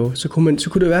det blev jo... Så kunne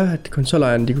det være, at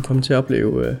konsolejerne, de kunne komme til at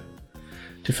opleve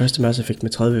det første Mass Effect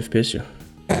med 30 fps, jo.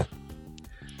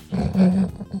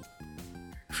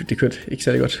 For det kørte ikke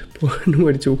særlig godt på nogle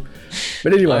af de to.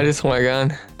 Men det er lige meget. Nej, det tror jeg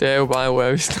gerne. Det er jo bare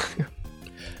where vi snakker.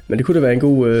 Men det kunne da være en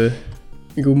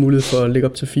god mulighed for at lægge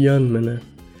op til 4'eren, men det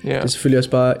er selvfølgelig også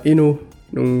bare endnu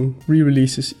nogle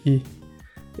re-releases i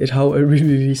et hav af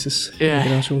re-releases i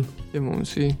generation. Det må man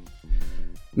sige.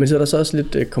 Men så er der så også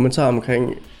lidt kommentarer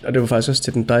omkring, og det var faktisk også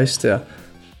til den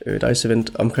DICE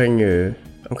event, omkring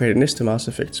det næste Mass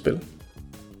Effect spil.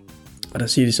 Og der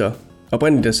siger de så,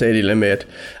 oprindeligt der sagde de med, at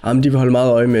de vil holde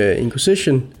meget øje med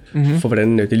Inquisition, for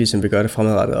hvordan det ligesom vil gøre det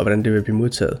fremadrettet, og hvordan det vil blive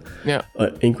modtaget. Ja. Og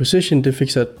Inquisition, det fik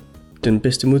så den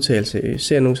bedste modtagelse,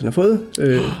 serien nogensinde har fået,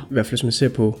 i hvert fald hvis man ser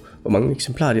på, hvor mange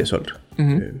eksemplarer de har solgt.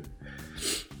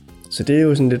 Så det er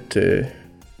jo sådan lidt,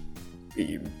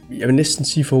 jeg vil næsten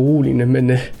sige foruroligende, men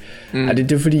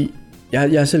det er fordi,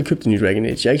 jeg har selv købt en ny Dragon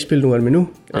Age. Jeg har ikke spillet nogen af dem endnu,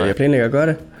 jeg planlægger at gøre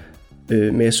det.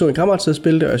 Men jeg så en kammerat sidde og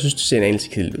spille det, og jeg synes, det ser en anelse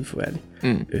kedeligt ud for værdig.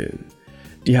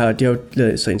 De har jo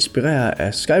ladet sig inspirere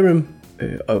af Skyrim,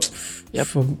 og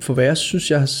for hvad jeg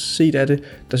synes, jeg har set af det,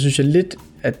 der synes jeg lidt,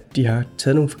 at de har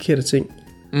taget nogle forkerte ting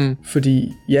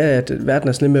Fordi at verden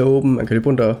er sådan lidt mere åben, man kan løbe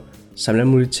rundt og samle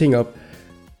alle mulige ting op.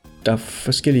 Der er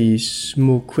forskellige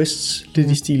små quests,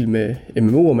 lidt i stil med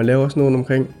MMO'er, man laver sådan noget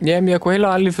omkring. Jamen, jeg kunne heller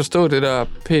aldrig forstå det der,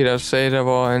 Peter sagde der,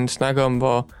 hvor han snakker om,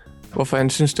 hvorfor han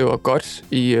synes, det var godt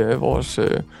i vores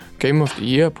Game of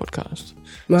the Year podcast.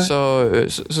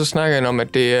 Så snakker han om,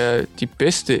 at det er de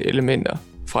bedste elementer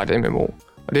fra et MMO.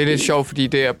 Og det er lidt sjovt, fordi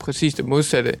det er præcis det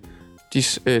modsatte,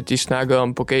 de snakkede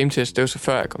om på Game Test. Det var så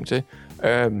før jeg kom til.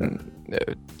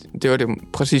 Det var det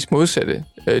præcis modsatte,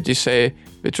 de sagde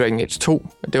ved Dragon Age 2.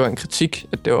 At det var en kritik,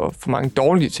 at det var for mange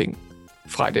dårlige ting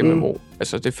fra et MMO.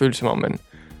 Altså det føltes som om, man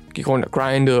gik rundt og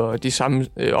grindede og de samme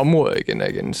områder igen og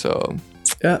igen. Så...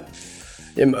 Ja.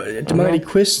 Jamen, det mange af de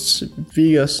quests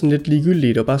virker også sådan lidt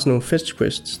ligegyldige. Det var bare sådan nogle fetch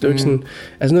quests. Det var ikke sådan...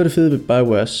 Altså noget af det fede ved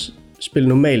BioWare's spil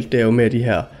normalt, det er jo med de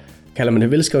her, kalder man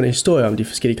det, velskrevne historier om de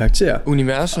forskellige karakterer.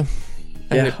 Universer.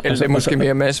 Eller det er måske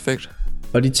mere Mass Effect.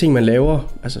 Og de ting, man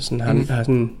laver, altså sådan, har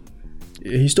sådan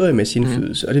historiemæssig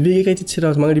indflydelse. Og det virker ikke rigtigt til, at der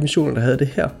var så mange af de missioner, der havde det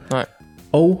her. Nej.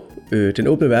 Og den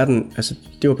åbne verden, altså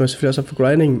det var selvfølgelig også op for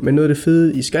grinding, men noget af det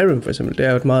fede i Skyrim for eksempel, det er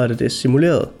jo et meget af det er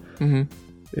simuleret.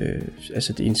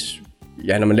 Altså det ens...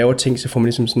 Ja, når man laver ting, så får man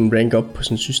ligesom sådan en rank up på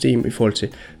sådan et system i forhold til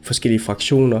forskellige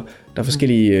fraktioner. Der er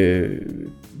forskellige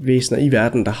væsener i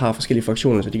verden, der har forskellige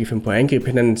fraktioner, så de kan finde på at angribe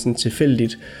hinanden sådan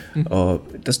tilfældigt. Og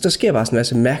der sker bare sådan en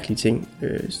masse mærkelige ting,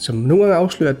 som nogle gange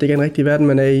afslører, at det ikke er en rigtig verden,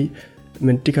 man er i.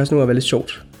 Men det kan også nogle gange være lidt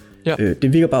sjovt. Ja.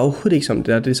 Det virker bare overhovedet ikke som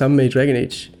det er. Det er det samme med i Dragon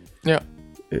Age. Ja.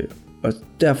 Og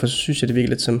derfor synes jeg, det virker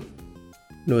lidt som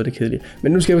noget af det kedelige.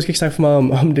 Men nu skal jeg måske ikke snakke for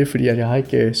meget om det, fordi jeg har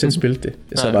ikke selv spillet det.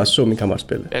 Jeg så bare så min kammerat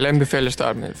spille. Jeg anbefaler at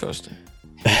starte med det første.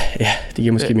 Ja, det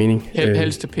giver måske mening.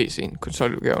 Helst til PC'en.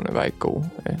 Konsoludgaverne var ikke gode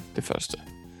af det første.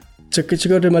 Så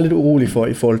gør det mig lidt urolig for,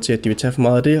 i forhold til, at de vil tage for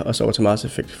meget af det, og så over til Mass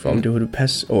Effect, for om det vil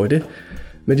passe over det.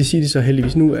 Men det siger de så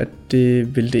heldigvis nu, at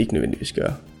det vil det ikke nødvendigvis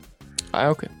gøre. Ej,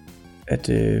 okay.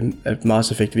 At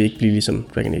Mass Effect vil ikke blive ligesom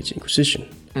Dragon Age Inquisition.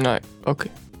 Nej, okay.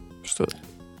 Forstået.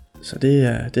 Så det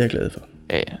er jeg glad for.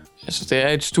 Ja. Altså, det er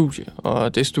et studie,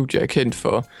 og det studie er kendt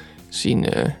for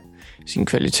sine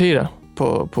kvaliteter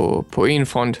på en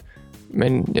front.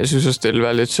 Men jeg synes også, det vil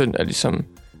være lidt synd at ligesom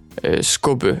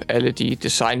skubbe alle de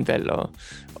designvalg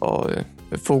og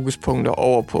fokuspunkter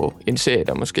over på en serie,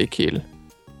 der måske ikke helt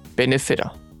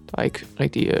benefitter. Der er ikke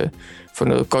rigtig få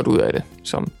noget godt ud af det.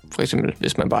 Som for eksempel,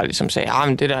 hvis man bare ligesom sagde,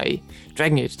 men det der i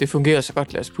Dragon Age, det fungerer så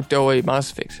godt, lad os putte det over i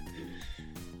Mass Effect.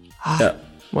 Ja.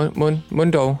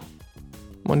 Mundov,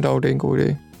 det er en god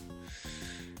idé.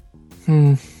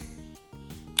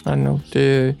 I don't know.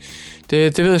 Det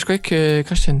ved jeg sgu ikke,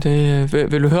 Christian.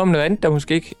 Vil du høre om noget andet, der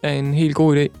måske ikke er en helt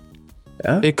god idé?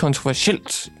 Ja. Det er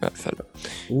kontroversielt, i hvert fald.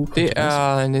 Det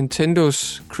er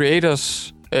Nintendos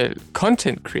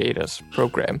Content Creators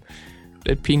Program.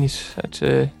 Lidt pinligt,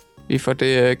 at vi får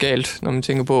det galt, når man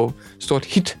tænker på stort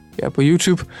hit her på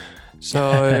YouTube. Så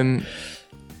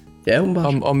ja,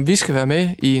 om vi skal være med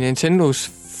i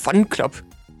Nintendos Fun Club,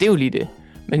 det er jo lige det.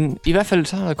 Men i hvert fald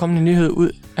så har der kommet en nyhed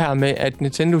ud her med, at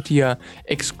Nintendo de har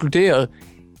ekskluderet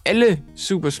alle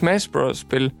Super Smash Bros.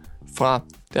 Spil fra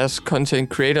deres Content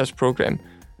Creators Program.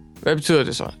 Hvad betyder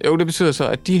det så? Jo, det betyder så,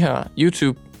 at de her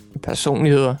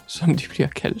YouTube-personligheder, som de bliver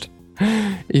kaldt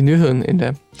i nyheden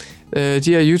endda,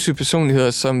 de her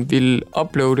YouTube-personligheder, som vil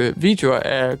uploade videoer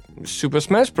af Super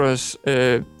Smash Bros.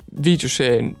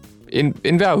 Videoserien,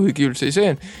 en hver udgivelse i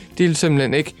serien, de vil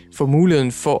simpelthen ikke få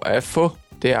muligheden for at få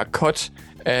det her cut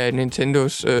af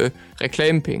Nintendos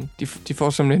reklamepenge. De får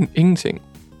simpelthen ingenting.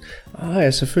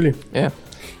 Ja, selvfølgelig. Ja,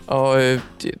 og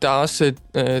der er også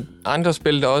andre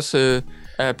spil, der også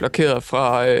er blokeret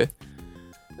fra,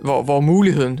 hvor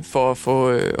muligheden for at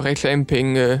få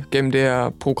reklamepenge gennem det her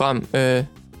program,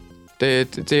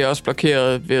 det er også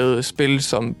blokeret ved spil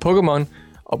som Pokémon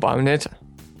og Bayonetta.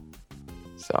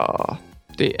 Så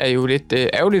det er jo lidt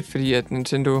ærgerligt, fordi at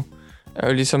Nintendo er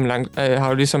jo ligesom har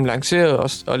jo ligesom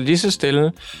lanceret og lige så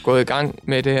stille gået i gang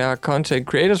med det her Content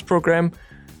Creators Program,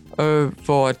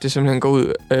 hvor det simpelthen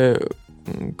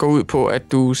går ud på,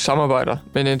 at du samarbejder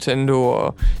med Nintendo,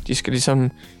 og de skal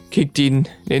ligesom kigge dine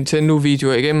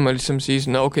Nintendo-videoer igennem og ligesom sige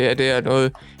sådan, okay, at det er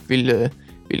noget, vil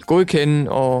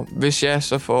godkende, og hvis ja,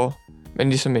 så får man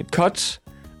ligesom et cut.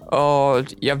 Og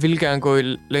jeg vil gerne gå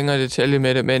i længere detalje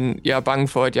med det, men jeg er bange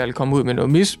for, at jeg vil komme ud med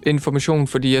noget misinformation,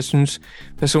 fordi jeg synes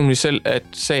personligt selv, at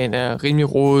sagen er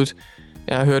rimelig rodet.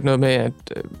 Jeg har hørt noget med,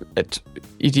 at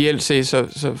ideelt set,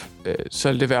 så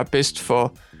vil det være bedst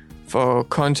for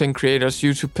content creators,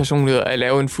 YouTube-personligheder at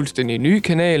lave en fuldstændig ny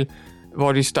kanal,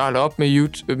 hvor de starter op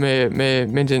med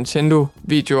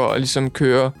Nintendo-videoer og ligesom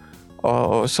kører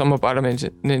og samarbejder med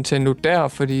Nintendo der,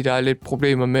 fordi der er lidt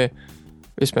problemer med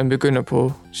hvis man begynder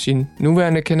på sin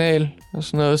nuværende kanal og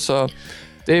sådan noget. Så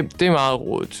det er meget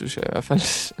rodet, synes jeg i hvert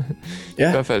fald. Ja.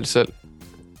 I hvert fald selv.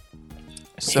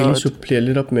 Så jeg kan lige supplere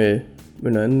lidt op med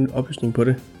noget anden oplysning på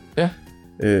det. Ja.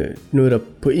 Noget, der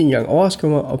på en gang overrasker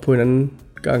mig, og på en anden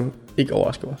gang ikke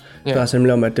overrasker mig. Ja. Der er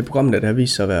simpelthen om, at det program, der har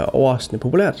vist sig at være overraskende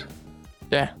populært.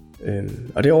 Ja.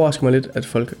 Og det overrasker mig lidt, at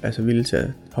folk er så villige til at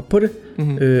hoppe på det.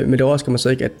 Mm-hmm. Men det overrasker mig så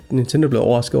ikke, at Nintendo er blevet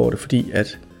overrasket over det, fordi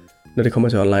at når det kommer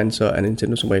til online, så er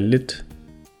Nintendo som regel lidt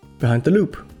behind the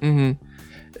loop. Mm-hmm.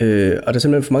 Og der er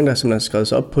simpelthen for mange, der simpelthen har skrevet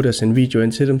sig op på det og sendt video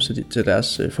ind til dem, så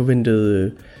deres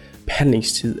forventede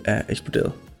behandlingstid er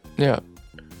eksploderet. Ja.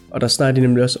 Og der snakker de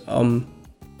nemlig også om,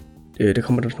 der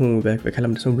kommer der sådan nogle, hvad kalder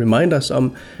man det, sådan reminders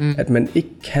om, at man ikke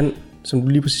kan, som du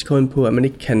lige præcis kom ind på, at man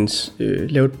ikke kan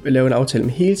lave en aftale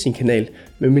med hele sin kanal,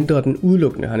 medmindre den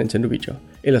udelukkende har Nintendo-videoer.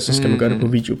 Ellers så skal man gøre det på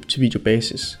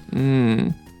video-basis.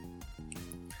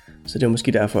 Så det er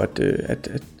måske derfor,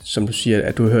 at som du siger,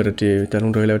 at du har hørt, at der er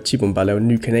nogen, der har lavet et tip om bare at lave en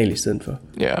ny kanal i stedet for.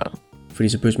 Ja. Fordi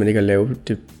så behøver man ikke at lave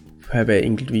det her hver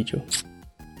enkelt video.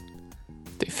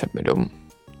 Det er fandme dumt.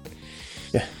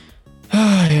 Ja.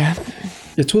 Ja.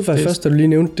 Jeg troede faktisk først, da du lige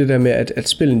nævnte det der med, at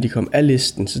spillene de kom af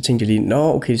listen, så tænkte jeg lige,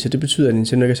 nå okay, så det betyder, at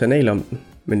Nintendo ikke har signal om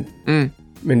den.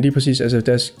 Men lige præcis, altså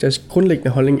deres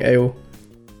grundlæggende holdning er jo,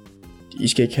 I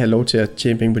skal ikke have lov til at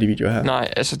tjene penge på de videoer her. Nej,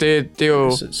 altså det er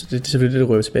jo... Så det er selvfølgelig det,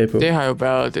 der røver tilbage på. Det har jo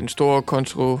været den store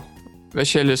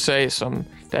kontroversielle sag, som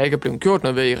der ikke er blevet gjort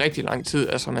noget ved i rigtig lang tid.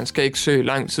 Altså man skal ikke søge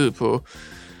lang tid på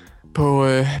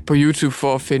YouTube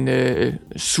for at finde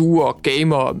sure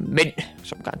gamer mænd,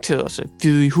 som garanteret også er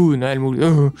hvide i huden og alt muligt.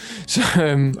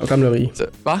 Og gamle og rige.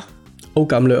 Hvad? Og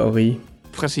gamle og rige.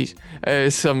 Præcis.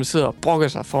 Som sidder og brokker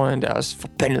sig foran deres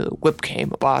forbandede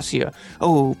webcam og bare siger,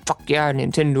 fuck yeah,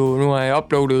 Nintendo, nu har jeg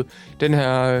uploadet den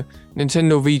her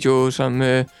Nintendo-video,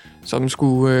 som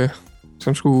skulle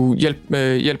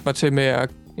hjælpe mig til med at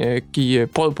give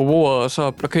brød på bordet, og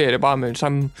så blokerer jeg det bare med den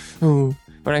samme,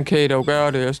 hvordan kan I dog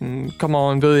gøre det, og sådan, come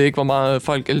on, ved I ikke, hvor meget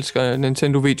folk elsker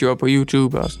Nintendo-videoer på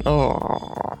YouTube, og sådan,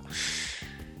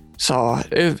 Så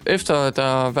efter der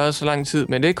har været så lang tid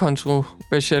med det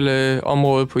kontroversielle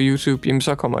område på YouTube, jamen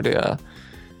så kommer det her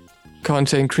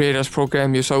Content Creators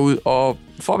Program jo så ud, og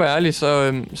for at være ærlig,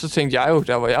 så tænkte jeg jo,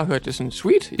 der hvor jeg hørte det sådan,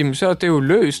 sweet, jamen så er det jo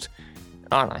løst.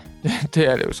 Nej, det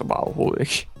er det jo så bare overhovedet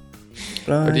ikke.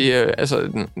 Nej. Fordi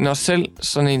når selv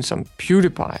sådan en som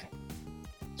PewDiePie,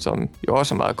 som jo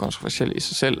også er meget kontroversiel i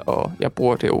sig selv, og jeg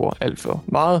bruger det ord alt for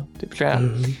meget, det beklager.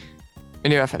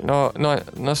 Men i hvert fald,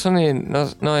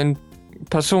 når en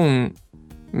person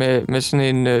med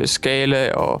sådan en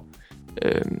skala og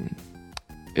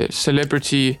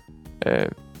celebrity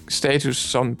status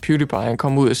som PewDiePie, han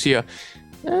kommer ud og siger,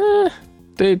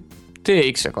 det er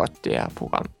ikke så godt, det her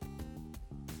program,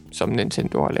 som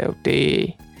Nintendo har lavet. Det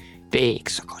er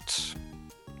ikke så godt.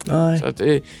 Nej. Så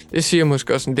det siger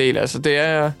måske også en del. Altså, det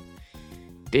er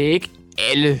ikke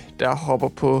alle, der hopper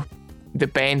på the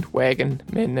bandwagon,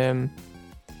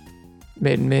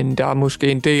 men der er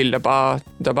måske en del, der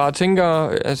bare tænker,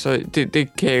 altså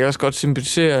det kan jeg også godt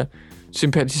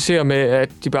sympatisere med, at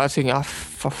de bare tænker,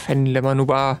 for fanden, lad mig nu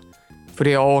bare få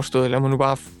det her overstået, lad mig nu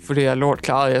bare få det her lort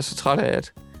klaret. Jeg er så træt af,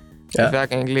 at hver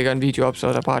gang jeg lægger en video op, så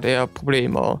er der bare det her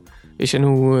problem, og hvis jeg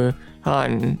nu har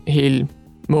en hel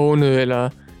måned, eller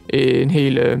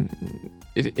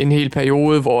en hel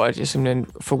periode, hvor at jeg simpelthen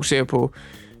fokuserer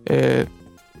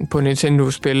på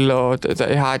Nintendo-spil, og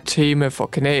jeg har et tema for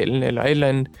kanalen, eller et eller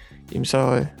andet, jamen så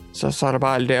er der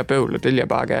bare alt det der bøvl, og det vil jeg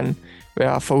bare gerne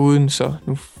være foruden, så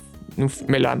nu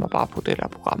melder jeg mig bare på det der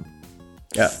program.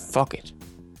 Ja. Fuck it.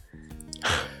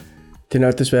 Det er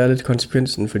nok desværre lidt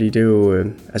konsekvensen, fordi det er jo...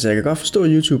 altså jeg kan godt forstå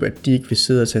YouTube, at de ikke vil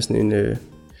sidde og tage sådan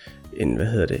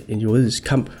en juridisk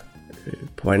kamp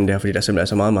på vejen der, fordi der simpelthen er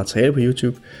så meget materiale på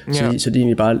YouTube, så de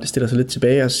egentlig bare stiller sig lidt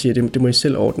tilbage og siger, det må I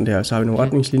selv ordne det her, så har vi nogle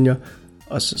retningslinjer,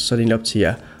 og så er det egentlig op til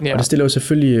jer. Og det stiller jo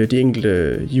selvfølgelig de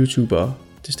enkelte YouTubere,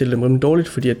 det stiller dem rimelig dårligt,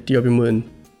 fordi at de er op imod en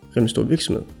rimelig stor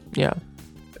virksomhed. Ja.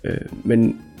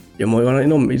 Men jeg må jo godt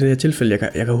indrømme, i det her tilfælde,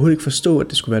 jeg kan overhovedet ikke forstå, at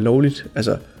det skulle være lovligt.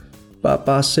 Altså,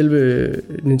 bare selve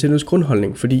Nintendos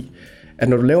grundholdning, fordi at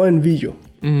når du laver en video,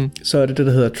 så er det det,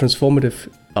 der hedder transformative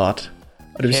art.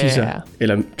 Og det vil sige så,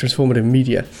 eller transformative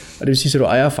media, og det vil sige så, du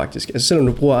ejer faktisk. Altså selvom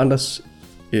du bruger andres,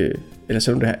 eller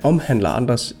selvom det omhandler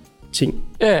andres ting,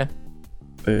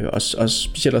 og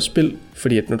specielt også spil,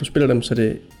 fordi at når du spiller dem, så er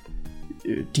det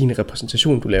din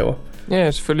repræsentation, du laver.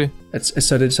 Ja, selvfølgelig.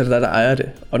 Så er det der ejer det.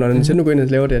 Og når Nintendo går ind og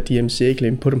laver det her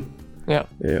DMCA-claim på dem,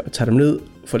 og tager dem ned,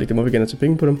 for at lægge dem op igen og tage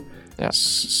penge på dem,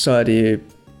 så er det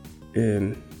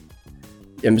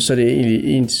jamen så er det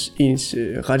egentlig ens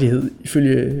rettighed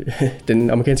ifølge den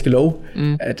amerikanske lov,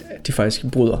 at de faktisk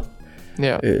bryder.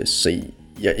 Ja. Så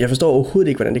jeg forstår overhovedet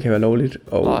ikke, hvordan det kan være lovligt.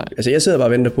 Og, altså jeg sidder bare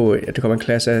og venter på, at der kommer en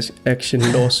class action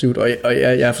lawsuit, og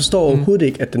jeg forstår overhovedet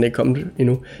ikke, at den ikke er kommet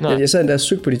endnu. Jeg sad endda og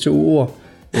søgte på de 2 ord,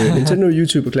 Nintendo,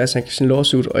 YouTube og class action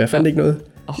lawsuit, og jeg fandt ikke noget.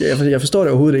 Jeg forstår det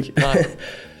overhovedet ikke.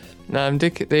 Nej, men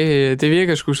det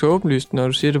virker sgu så åbenlyst, når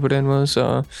du siger det på den måde,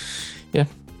 så ja.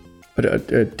 Og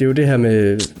det er jo det her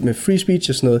med free speech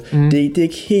og sådan noget. Det er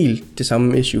ikke helt det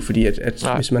samme issue, fordi at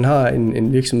hvis man har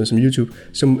en virksomhed som YouTube,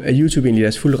 så er YouTube egentlig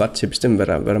deres fulde ret til at bestemme,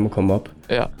 hvad der må komme op.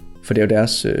 Ja. For det er jo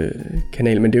deres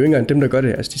kanal, men det er jo ikke engang dem, der gør det.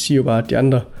 Altså de siger jo bare, at de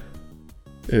andre,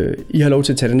 I har lov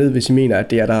til at tage det ned, hvis I mener, at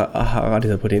det er der har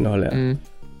rettigheder på det indhold her.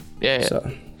 Ja. Så.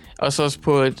 Og så også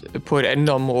på et andet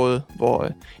område,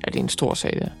 hvor det er en stor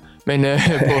sag der. Men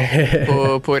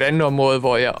på et andet område,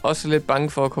 hvor jeg også er lidt bange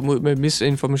for at komme ud med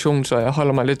misinformation, så jeg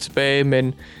holder mig lidt tilbage,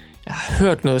 men jeg har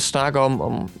hørt noget snak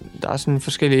om der er sådan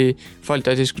forskellige folk,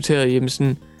 der diskuterer, jamen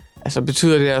sådan, altså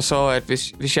betyder det så, at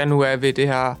hvis jeg nu er ved det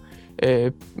her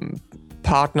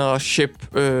partnership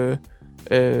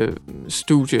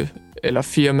studie eller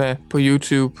firma på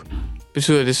YouTube,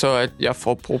 betyder det så, at jeg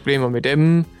får problemer med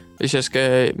dem, hvis jeg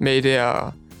skal med i det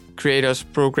her Creators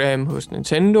Program hos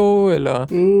Nintendo, eller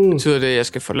betyder det, at jeg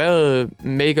skal forlade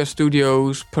Maker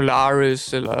Studios,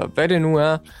 Polaris, eller hvad det nu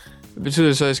er? Betyder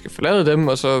det så, at jeg skal forlade dem,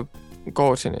 og så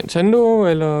gå til Nintendo,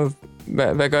 eller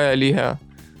hvad gør jeg lige her?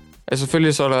 Altså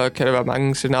selvfølgelig så kan der være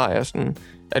mange scenarier, sådan,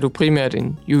 er du primært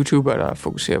en YouTuber, der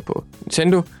fokuserer på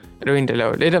Nintendo? Er du en, der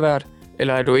laver lidt af hvert?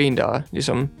 Eller er du en, der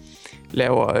ligesom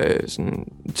laver sådan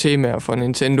temaer for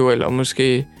Nintendo, eller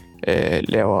måske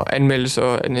laver anmeldelser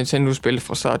af Nintendo-spil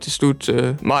fra start til slut,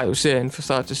 Mario-serien fra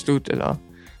start til slut, eller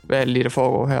hvad er det lige, der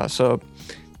foregår her. Så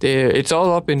it's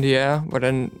all up in the air,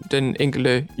 hvordan den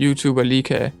enkelte YouTuber lige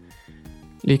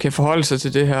kan forholde sig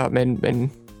til det her,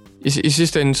 men i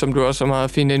sidste ende, som du også er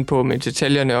meget fint ind på med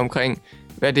detaljerne omkring,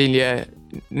 hvad det egentlig er,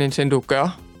 Nintendo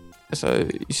gør, altså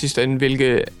i sidste ende,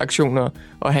 hvilke aktioner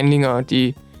og handlinger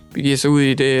de begiver sig ud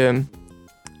i,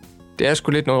 det er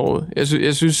sgu lidt noget råd.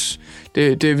 Jeg synes,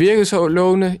 det virkede så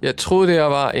lovende. Jeg troede, det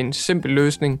var en simpel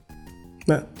løsning.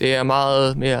 Ja. Det er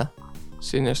meget mere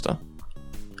sinister.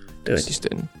 Det er rigtigt.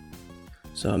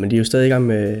 Så, men de er jo stadig i gang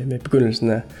med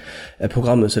begyndelsen af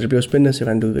programmet, så det bliver spændende at se,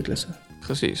 hvordan det udvikler sig.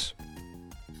 Præcis.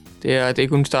 Det er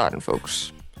kun starten,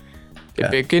 folks. The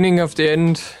beginning of the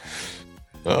end.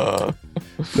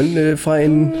 Men fra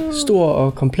en stor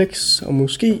og kompleks og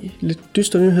måske lidt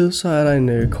dyster nyhed, så er der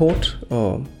en kort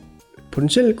og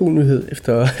potentielt god nyhed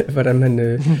efter hvordan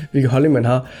hvilke holdning man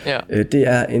har. Ja. Det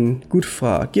er en gut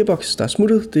fra Gearbox, der er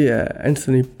smuttet. Det er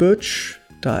Anthony Birch,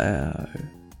 der er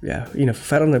en af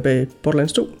forfatterne bag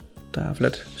Borderlands 2, der har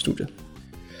forladt studiet.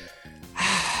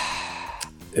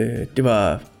 Det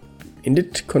var en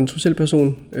lidt kontroversiel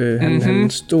person. Han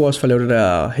stod også for at lave det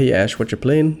der Hey Ash, what you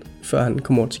playing, før han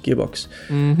kom over til Gearbox.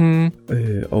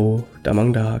 Og der er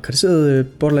mange, der har kritiseret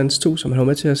Borderlands 2, som han var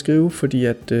med til at skrive, fordi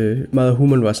at meget af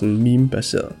humoren var sådan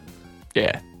meme-baseret. Ja.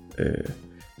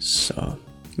 Så,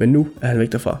 men nu er han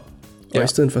væk derfra. Og i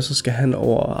stedet for, så skal han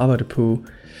over og arbejde på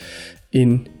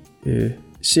en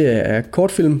serie af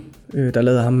kortfilm, der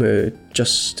lavede ham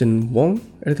Justin Wong.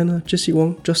 Er det den hedder? Jesse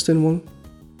Wong? Justin Wong?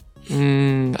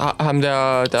 Ham der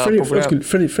er populær.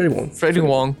 Freddy Wong. Freddy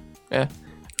Wong, ja.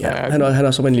 Ja, han er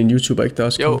også en YouTuber, ikke? Der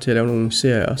også kommer til at lave nogle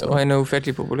serier og sådan noget. Han er jo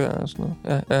ufattelig populær og sådan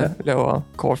noget. Ja. Laver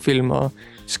kortfilm og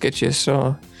sketches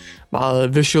og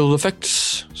meget visual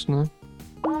effects, sådan noget.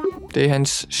 Det er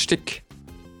hans stik,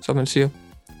 som man siger.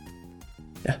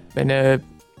 Ja. Men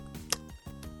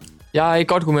jeg er i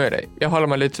godt humør i dag. Jeg holder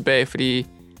mig lidt tilbage, fordi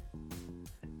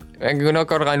man kan jo nok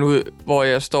godt regne ud, hvor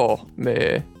jeg står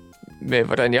med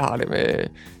hvordan jeg har det med,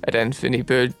 at Anthony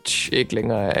Birch ikke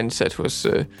længere er ansat hos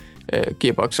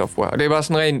Gearbox Software. Og det er bare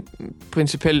sådan rent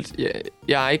principielt,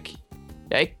 jeg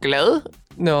er ikke glad,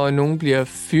 når nogen bliver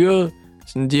fyret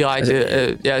sådan direkte.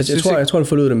 Jeg tror, han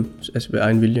forlod dem ved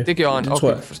egen vilje. Det gjorde han,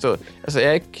 okay, forstået. Altså,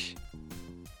 jeg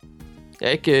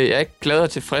er ikke glad og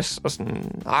tilfreds, og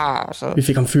sådan, så... Vi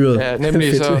fik ham fyret. Ja,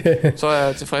 nemlig, så er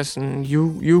jeg tilfreds, sådan,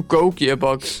 you go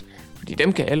Gearbox, fordi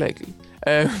dem kan jeg heller ikke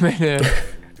lide.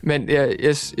 Men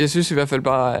jeg synes i hvert fald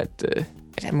bare, at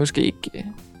han måske ikke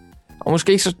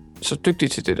så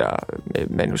dygtig til det der med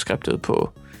manuskriptet på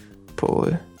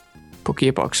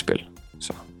Gearbox-spil.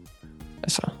 Så,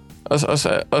 altså,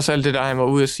 også alt det der, han var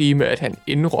ude at sige med, at han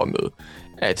indrømmede,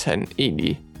 at han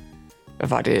egentlig, hvad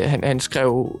var det, han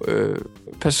skrev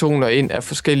personer ind af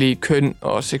forskellige køn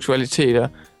og seksualiteter,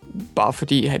 bare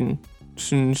fordi han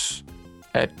synes,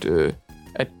 at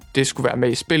det skulle være med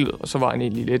i spillet, og så var han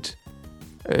egentlig lidt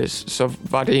så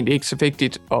var det egentlig ikke så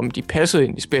vigtigt, om de passede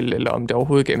ind i spillet, eller om det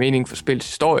overhovedet gav mening for spillets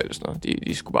historie, eller sådan noget.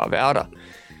 De skulle bare være der.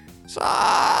 Så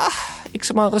ikke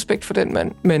så meget respekt for den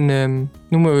mand, men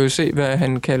nu må vi jo se, hvad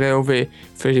han kan lave ved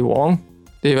Freddy Wong.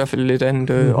 Det er i hvert fald et lidt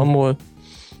andet område.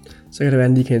 Så kan det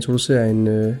være, at de kan introducere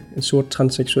en sort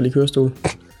transseksuel i kørestol.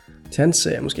 Til hans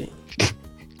serie måske.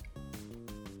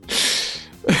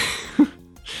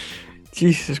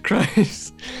 Jesus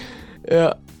Christ. Ja,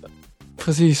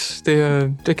 præcis.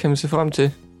 Det kan man se frem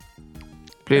til.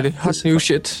 Bliver det hot new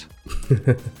shit.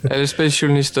 Alle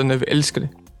specialisterne vil elske det.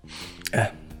 Ja.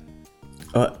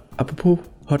 Og apropos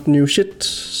hot new shit,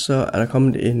 så er der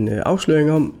kommet en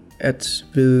afsløring om, at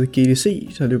ved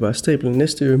GDC, så løber stablen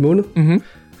næste måned,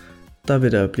 der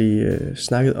vil der blive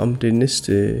snakket om det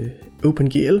næste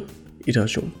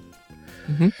OpenGL-iteration.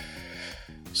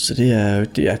 Så det er jo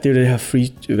det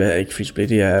her ikke free to play,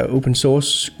 det er open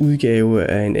source udgave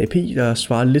af en API, der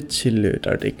svarer lidt til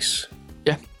DirectX.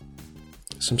 Ja.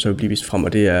 Som så vil blive vist frem,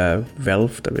 og det er Valve,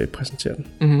 der vil præsentere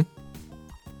den.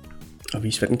 Og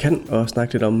vise, hvad den kan, og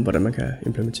snakke lidt om, hvordan man kan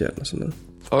implementere den og sådan noget.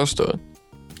 Forstået.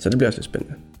 Så det bliver også lidt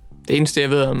spændende. Det eneste, jeg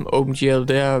ved om OpenGL,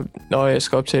 det er, når jeg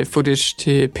skal optage footage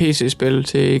til PC-spil,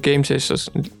 til gametest, og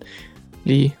sådan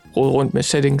lige rode rundt med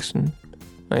settingsen.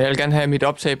 Og jeg vil gerne have mit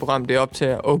optageprogram, det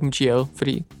optager OpenGL,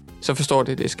 fordi så forstår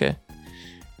det skal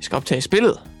optage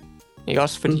spillet. Ikke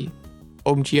også, fordi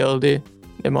OpenGL, det er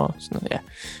nemmere. Sådan noget. Ja,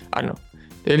 I don't know.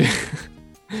 Det er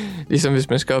ligesom hvis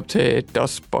man skal optage et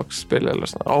DOS-box-spil eller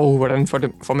sådan noget. Hvordan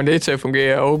får man det til at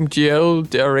fungere? OpenGL,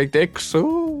 DirectX,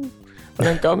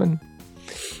 hvordan gør man?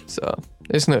 Så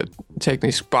det er sådan noget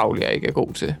teknisk bagl, jeg ikke er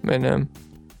god til. Men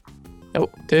jo,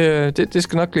 det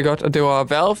skal nok blive godt. Og det var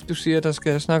Valve, du siger, der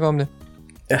skal snakke om det.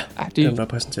 Ja, den var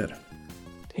præsenteret.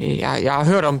 Jeg har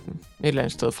hørt om dem et eller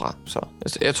andet sted fra, så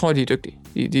jeg tror, de er dygtige.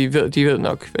 De ved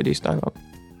nok, hvad de snakker om.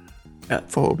 Ja.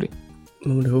 Forhåbentlig.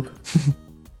 Nu må det håbe.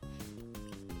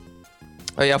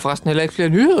 Og jeg har forresten heller ikke flere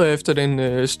nyheder efter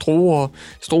den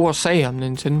store sag om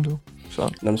Nintendo.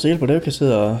 Så. Nå, men så hjælper det jo, kan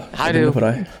sidde og vente på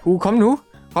dig. Kom nu,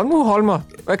 Holmer.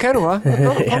 Hvad kan du,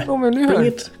 hva'? Kom nu med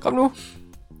nyheder. Kom nu.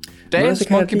 Dance,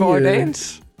 Monkey Boy,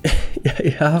 dance.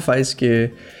 Jeg har faktisk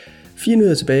 4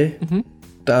 nyheder tilbage,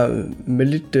 der med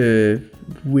lidt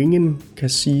wingen kan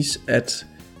siges at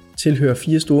tilhøre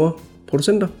 4 store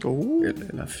producenter,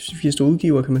 eller 4 store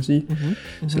udgiver, kan man sige.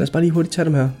 Så lad os bare lige hurtigt tage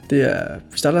dem her.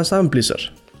 Vi starter sammen med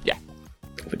Blizzard. Ja.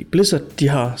 Fordi Blizzard, de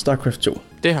har StarCraft 2.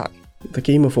 Det har de.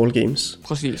 The Game of All Games.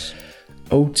 Præcis.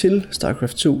 Og til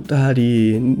StarCraft 2, der har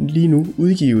de lige nu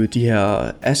udgivet de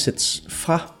her assets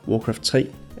fra Warcraft 3.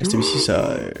 Altså det vil sige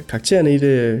så karaktererne i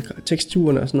det,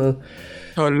 teksturerne og sådan noget.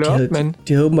 Hold op, mand.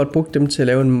 De havde åbenbart brugt dem til at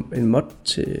lave en mod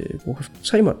til Warcraft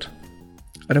 3 mod.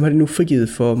 Og dem har de nu frigivet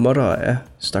for modder af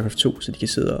StarCraft 2, så de kan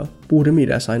sidde og bruge dem i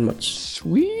deres egen mods.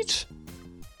 Sweet.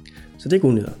 Så det er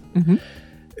gode nyheder.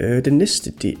 Den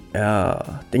næste, den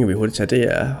kan vi hurtigt tage,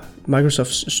 det er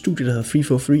Microsofts studie, der hedder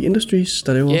 343 Industries,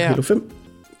 der laver Halo 5.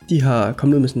 De har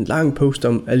kommet ud med sådan en lang post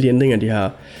om alle de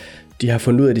ændringer, de har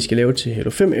fundet ud af, at de skal lave til Halo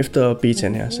 5 efter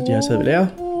betaen her, så de har taget ved lære.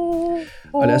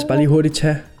 Og lad os bare lige hurtigt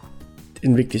tage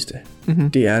den vigtigste.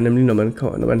 Det er nemlig,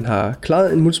 når man har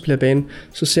klaret en multiplayer-bane,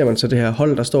 så ser man så det her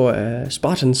hold, der står af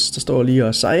Spartans, der står lige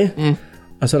og seje.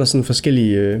 Og så er der sådan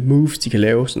forskellige moves, de kan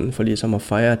lave, sådan for lige som at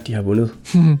fejre, at de har vundet.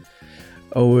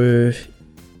 Og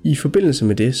i forbindelse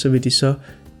med det, så vil de så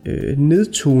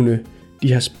nedtone de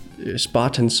her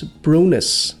Spartans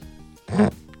broness.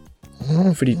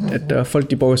 Fordi at der er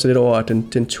folk, de brokker sig lidt over, at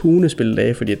den tone spillet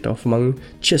af, fordi at der var for mange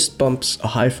chest bumps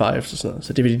og high fives og sådan noget.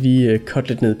 Så det vil de lige cut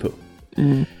lidt ned på.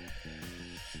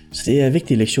 Så det er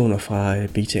vigtige lektioner fra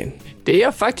betaen. Det er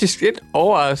jeg faktisk lidt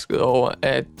overrasket over,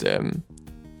 at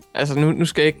altså nu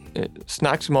skal jeg ikke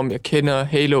snakke som om jeg kender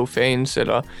Halo-fans,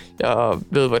 eller jeg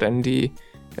ved,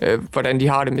 hvordan de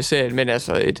har det med serien, men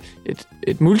altså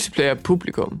et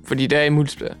multiplayer-publikum, fordi det er et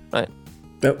multiplayer. Nej.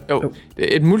 Jo.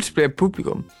 Det er et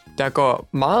multiplayer-publikum, der går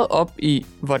meget op i,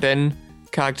 hvordan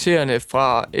karaktererne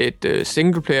fra et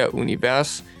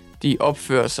singleplayer-univers, de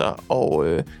opfører sig,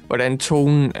 og hvordan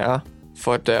tonen er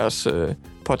for deres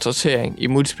portrættering i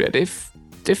multiplayer.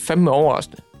 Det er fandme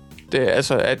overraskende. Det er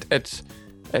altså,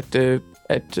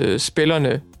 at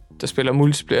spillerne, der spiller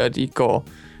multiplayer, de går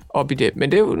op i det.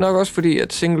 Men det er jo nok også fordi,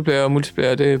 at singleplayer og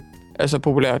multiplayer, det er så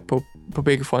populært på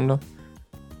begge fronter.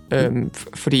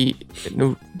 Fordi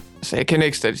nu, altså jeg kender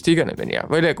ikke statistikkerne, men jeg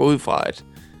vil da gå ud fra, at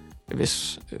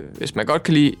hvis man godt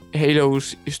kan lide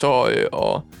Halos historie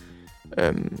og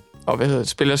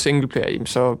spiller singleplayer,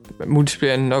 så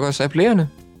multiplayeren nok også appellerende.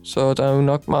 Så der er jo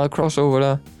nok meget crossover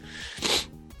der.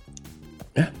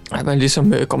 Ja. At man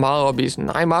ligesom går meget op i sådan,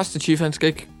 nej, Master Chief, han skal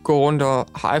ikke gå rundt og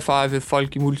high-five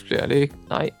folk i multiplayer, det er ikke,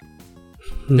 nej.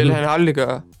 Det vil han aldrig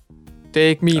gøre. Det er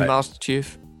ikke min Master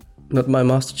Chief. Not my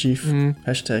Master Chief.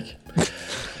 Hashtag.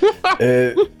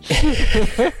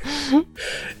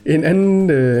 En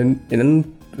anden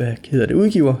hvad hedder det,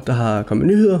 udgiver, der har kommet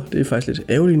nyheder, det er faktisk lidt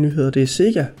ærgerlige nyheder, det er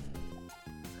Sega,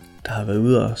 der har været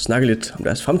ude og snakke lidt om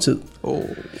deres fremtid.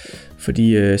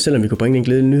 Fordi selvom vi kunne bringe en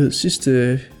glædelig nyhed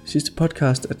sidste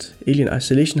podcast, at Alien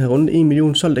Isolation havde rundet 1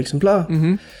 million solgt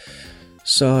eksemplarer,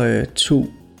 så tog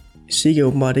Sega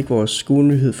åbenbart ikke vores gode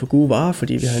nyhed for gode varer,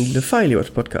 fordi vi har en lille fejl i vores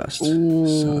podcast. Så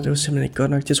det var simpelthen ikke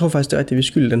godt nok. Jeg tror faktisk, det er, at det vil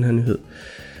skylde den her nyhed.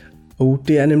 Og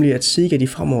det er nemlig, at Sega de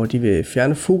fremover de vil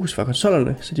fjerne fokus fra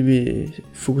konsollerne, så de vil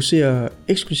fokusere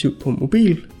eksklusivt på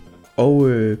mobil og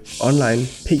online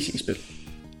PC-spil,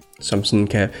 som sådan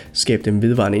kan skabe dem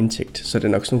vedvarende indtægt. Så det er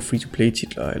nok sådan nogle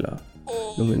free-to-play-titler, eller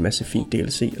nogle med en masse fint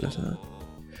DLC, eller sådan noget.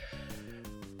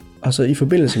 Og så i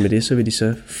forbindelse med det, så vil de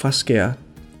så fraskære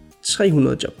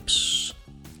 300 jobs.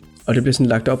 Og det bliver sådan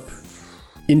lagt op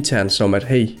internt som, at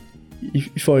hey,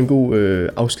 I får en god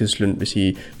afskedsløn,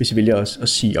 hvis I vælger at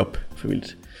sige op for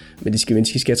vildt. Men de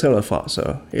skal skære 300 fra,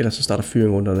 så ellers så starter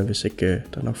fyring runderne, hvis ikke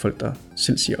der er nok folk, der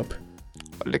selv siger op.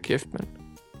 Hold da kæft, mand.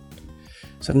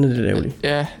 Sådan er det ærgerligt.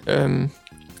 Ja, jeg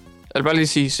vil bare lige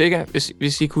sige, Sega,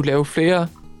 hvis I kunne lave flere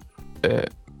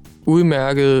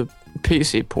udmærkede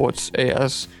PC-ports af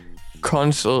jeres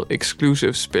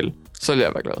console-exclusive spil, så vil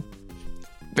jeg være glad.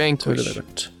 Vanquish,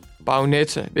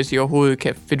 Bayonetta, hvis I overhovedet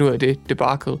kan finde ud af det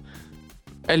debacle.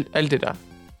 Alt det der.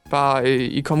 Bare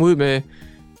I kommer ud med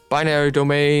Binary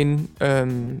Domain,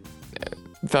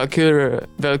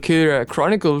 Valkyria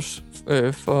Chronicles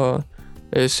for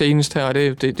senest her.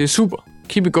 Det er super.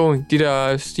 Keep it going. De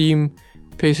der Steam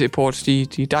PC-ports, de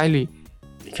er dejlige.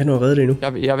 I kan nu redde det endnu.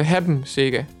 Jeg vil have dem,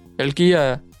 Sega. Jeg vil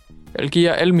give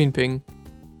jer alle mine penge.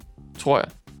 Tror jeg.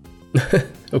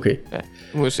 Okay. Ja,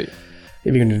 må jeg se.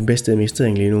 Jeg ved ikke, om det er den bedste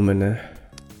investering lige nu, men...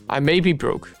 I may be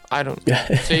broke. I don't know.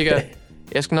 Sega.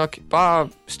 Jeg skal nok bare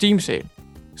Steam sale,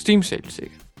 Sega.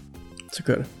 Så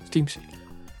gør det. Steam sale.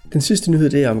 Den sidste nyhed,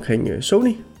 det er omkring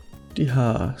Sony. De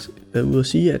har været ude at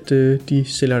sige, at de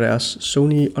sælger deres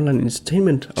Sony Online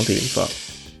Entertainment afdeling fra.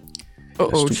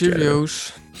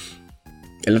 Cheerios.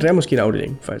 Eller der er måske en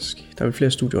afdeling, faktisk. Der er vel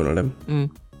flere studier under dem.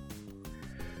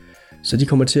 Så de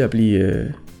kommer til at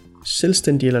blive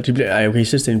selvstændige, eller de bliver,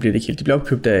 selvstændige bliver det ikke helt. De bliver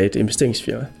opkøbt af et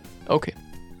investeringsfirma. Okay.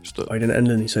 Forstået. Og i den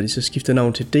anledning, så er de så skiftet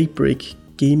navn til Daybreak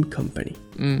Game Company.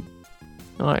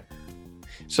 Nej.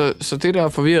 Så det, der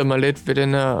forvirrede mig lidt ved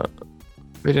den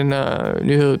her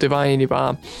nyhed, det var egentlig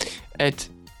bare,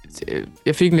 at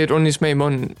jeg fik en lidt underlig smag i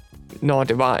munden, når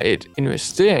det var et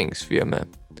investeringsfirma,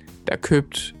 der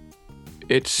købte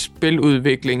et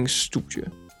spiludviklingsstudie.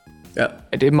 Ja.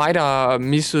 Er det mig, der har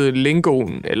misset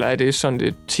lingoen, eller er det sådan,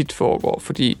 det tit foregår?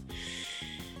 Fordi,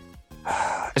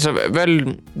 altså,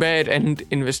 hvad er et andet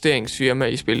investeringsfirma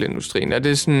i spilindustrien? Er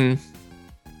det sådan,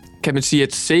 kan man sige,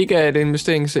 at Sega er et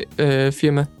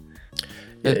investeringsfirma?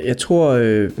 Jeg tror...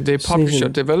 det er publisher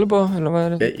developer, eller hvad er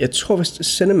det? Jeg tror, hvis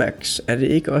Cinemax, er det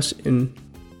ikke også en...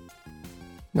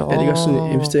 Er det ikke også sådan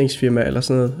et investeringsfirma, eller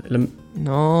sådan noget?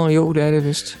 Eller... Jo, det er det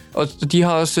vist. Og de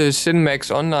har også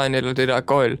Cinemax Online, eller det der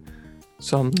Gøjl,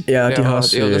 som... Ja, de har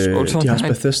også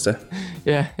Bethesda.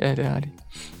 Ja, det har de.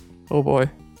 Oh boy.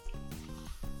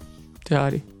 Det har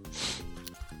de.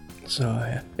 Så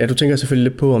ja, du tænker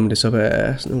selvfølgelig lidt på, om det så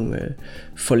er sådan nogle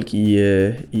folk i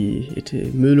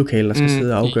et mødelokale, der skal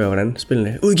sidde og afgøre, hvordan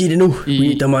spillene... Udgiv det nu! We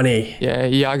need the money! Ja,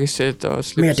 i jakkesæt og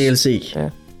slips. Mere DLC! Ja.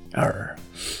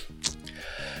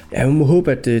 Ja, man må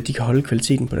håbe, at de kan holde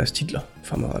kvaliteten på deres titler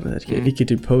fremadrettet. At de ikke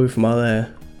det på for meget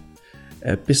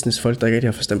af businessfolk, der ikke rigtig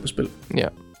har forstand på spil. Ja.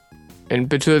 Men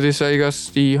betyder det så ikke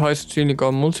også, at de højst sandsynligt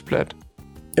går multiplat?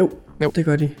 Jo, det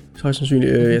gør de. Højst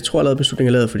sandsynligt. Jeg tror allerede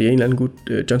beslutningen er lavet, fordi en eller anden gut,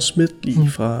 John Smith, lige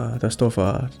fra, der står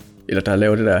for, eller der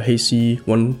laver det der Hey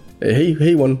C1,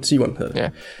 Hey One C1 hedder det. Ja.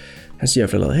 Han siger i hvert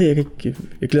fald allerede, hey,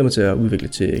 jeg glæder mig til at udvikle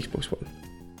til Xbox One.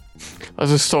 Og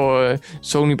så står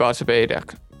Sony bare tilbage i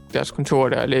deres kontor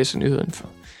der og læser nyheden for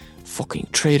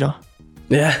fucking traitor.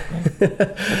 Ja. How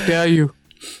dare you?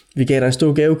 Vi gav dig en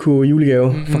stor gavekurve,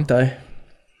 julegave. Fuck dig.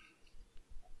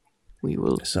 We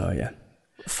will. Så ja.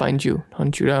 Find you,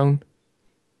 hunt you down.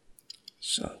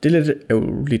 Så det er lidt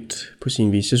ærgerligt på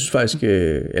sin vis. Jeg synes faktisk,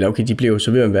 eller okay, de bliver jo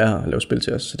så ved at være her og lave spil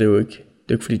til os, så det er jo ikke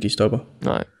fordi de stopper.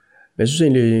 Nej. Men jeg synes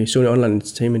egentlig, Sony Online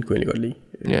Entertainment kunne jeg egentlig godt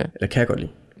lide. Ja. Eller kan jeg godt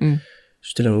lide. Jeg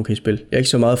synes, det er nogle okay spil. Jeg er ikke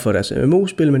så meget for deres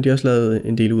MMO-spil, men de har også lavet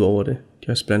en del ud over det. De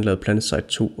har også blandt andet lavet PlanetSide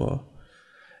 2, og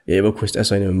EverQuest er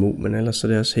så en MMO, men ellers så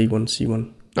er det også Hey One C1.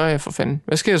 Nå ja, for fanden.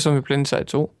 Hvad sker der så med PlanetSide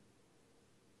 2?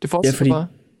 Det fortsætter bare?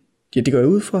 Ja, det går jeg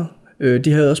ud fra.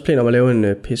 De havde også planer om at lave en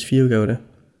PS4-udgave af det.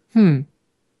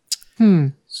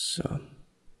 Så.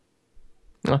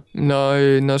 Nå,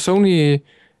 når Sony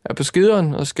er på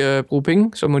skideren og skal bruge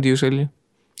penge, så må de jo sælge.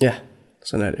 Ja,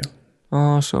 sådan er det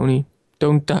jo. Sony.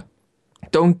 Don't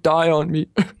die on me.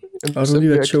 Og du lige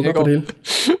været choker på det hele.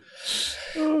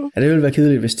 Ja, det ville være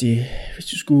kedeligt, hvis de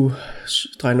skulle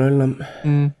dreje nøglen om.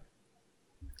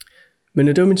 Men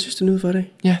det var min sidste nyhed for i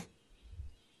dag. Ja.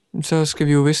 Så skal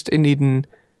vi jo vist ind i den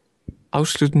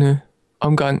afsluttende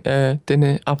omgang af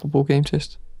denne apropos game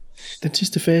test. Den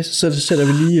sidste fase, så sætter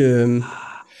vi lige...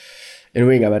 jeg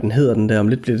ved ikke, hvad den hedder, den der. Om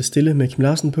lidt bliver det stille med Kim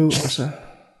Larsen på, og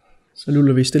så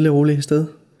luller vi stille og roligt i sted.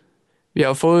 Vi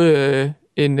har fået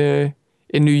en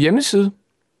ny hjemmeside,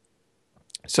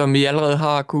 som vi allerede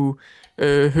har kunne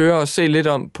høre og se lidt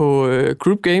om på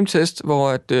Group Game Test,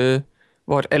 hvor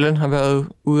Allan har været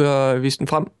ude og vise den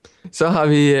frem. Så har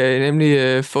vi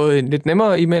nemlig fået en lidt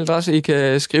nemmere e-mailadresse, I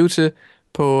kan skrive til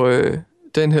på,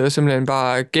 den hedder simpelthen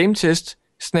bare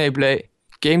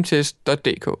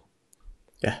gametest@gametest.dk.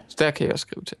 Ja. Så der kan I også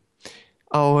skrive til.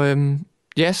 Og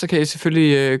så kan I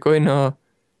selvfølgelig gå ind og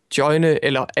joine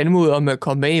eller anmode om at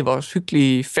komme med i vores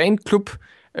hyggelige fanklub,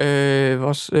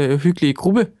 vores hyggelige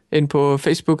gruppe ind på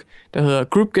Facebook, der hedder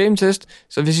Group Game Test.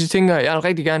 Så hvis I tænker, jeg vil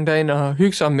rigtig gerne derind og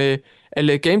hygge sig med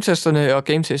alle gametesterne og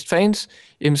gametest-fans,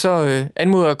 jamen så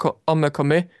anmoder jeg om at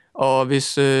komme med, og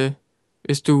hvis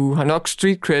du har nok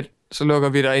street cred, så lukker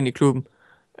vi dig ind i klubben.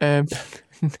 Vi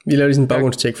laver lige sådan en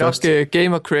baggrundstjek først. Nok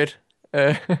gamer cred.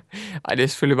 Ej, det er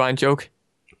selvfølgelig bare en joke.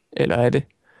 Eller er det?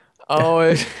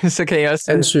 Og så kan jeg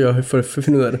også... ansøger for at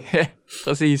finde ud af det. Ja,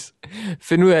 præcis.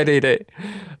 Find ud af det i dag.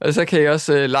 Og så kan I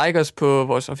også like os på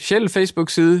vores officielle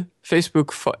Facebook-side,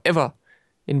 Facebook Forever,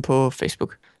 inde på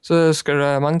Facebook. Så skal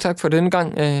der mange tak for denne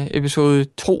gang af episode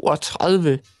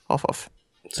 32 of.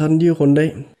 Så er den lige rundt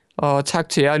af. Og tak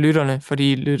til jer lytterne,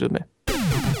 fordi I lyttede med.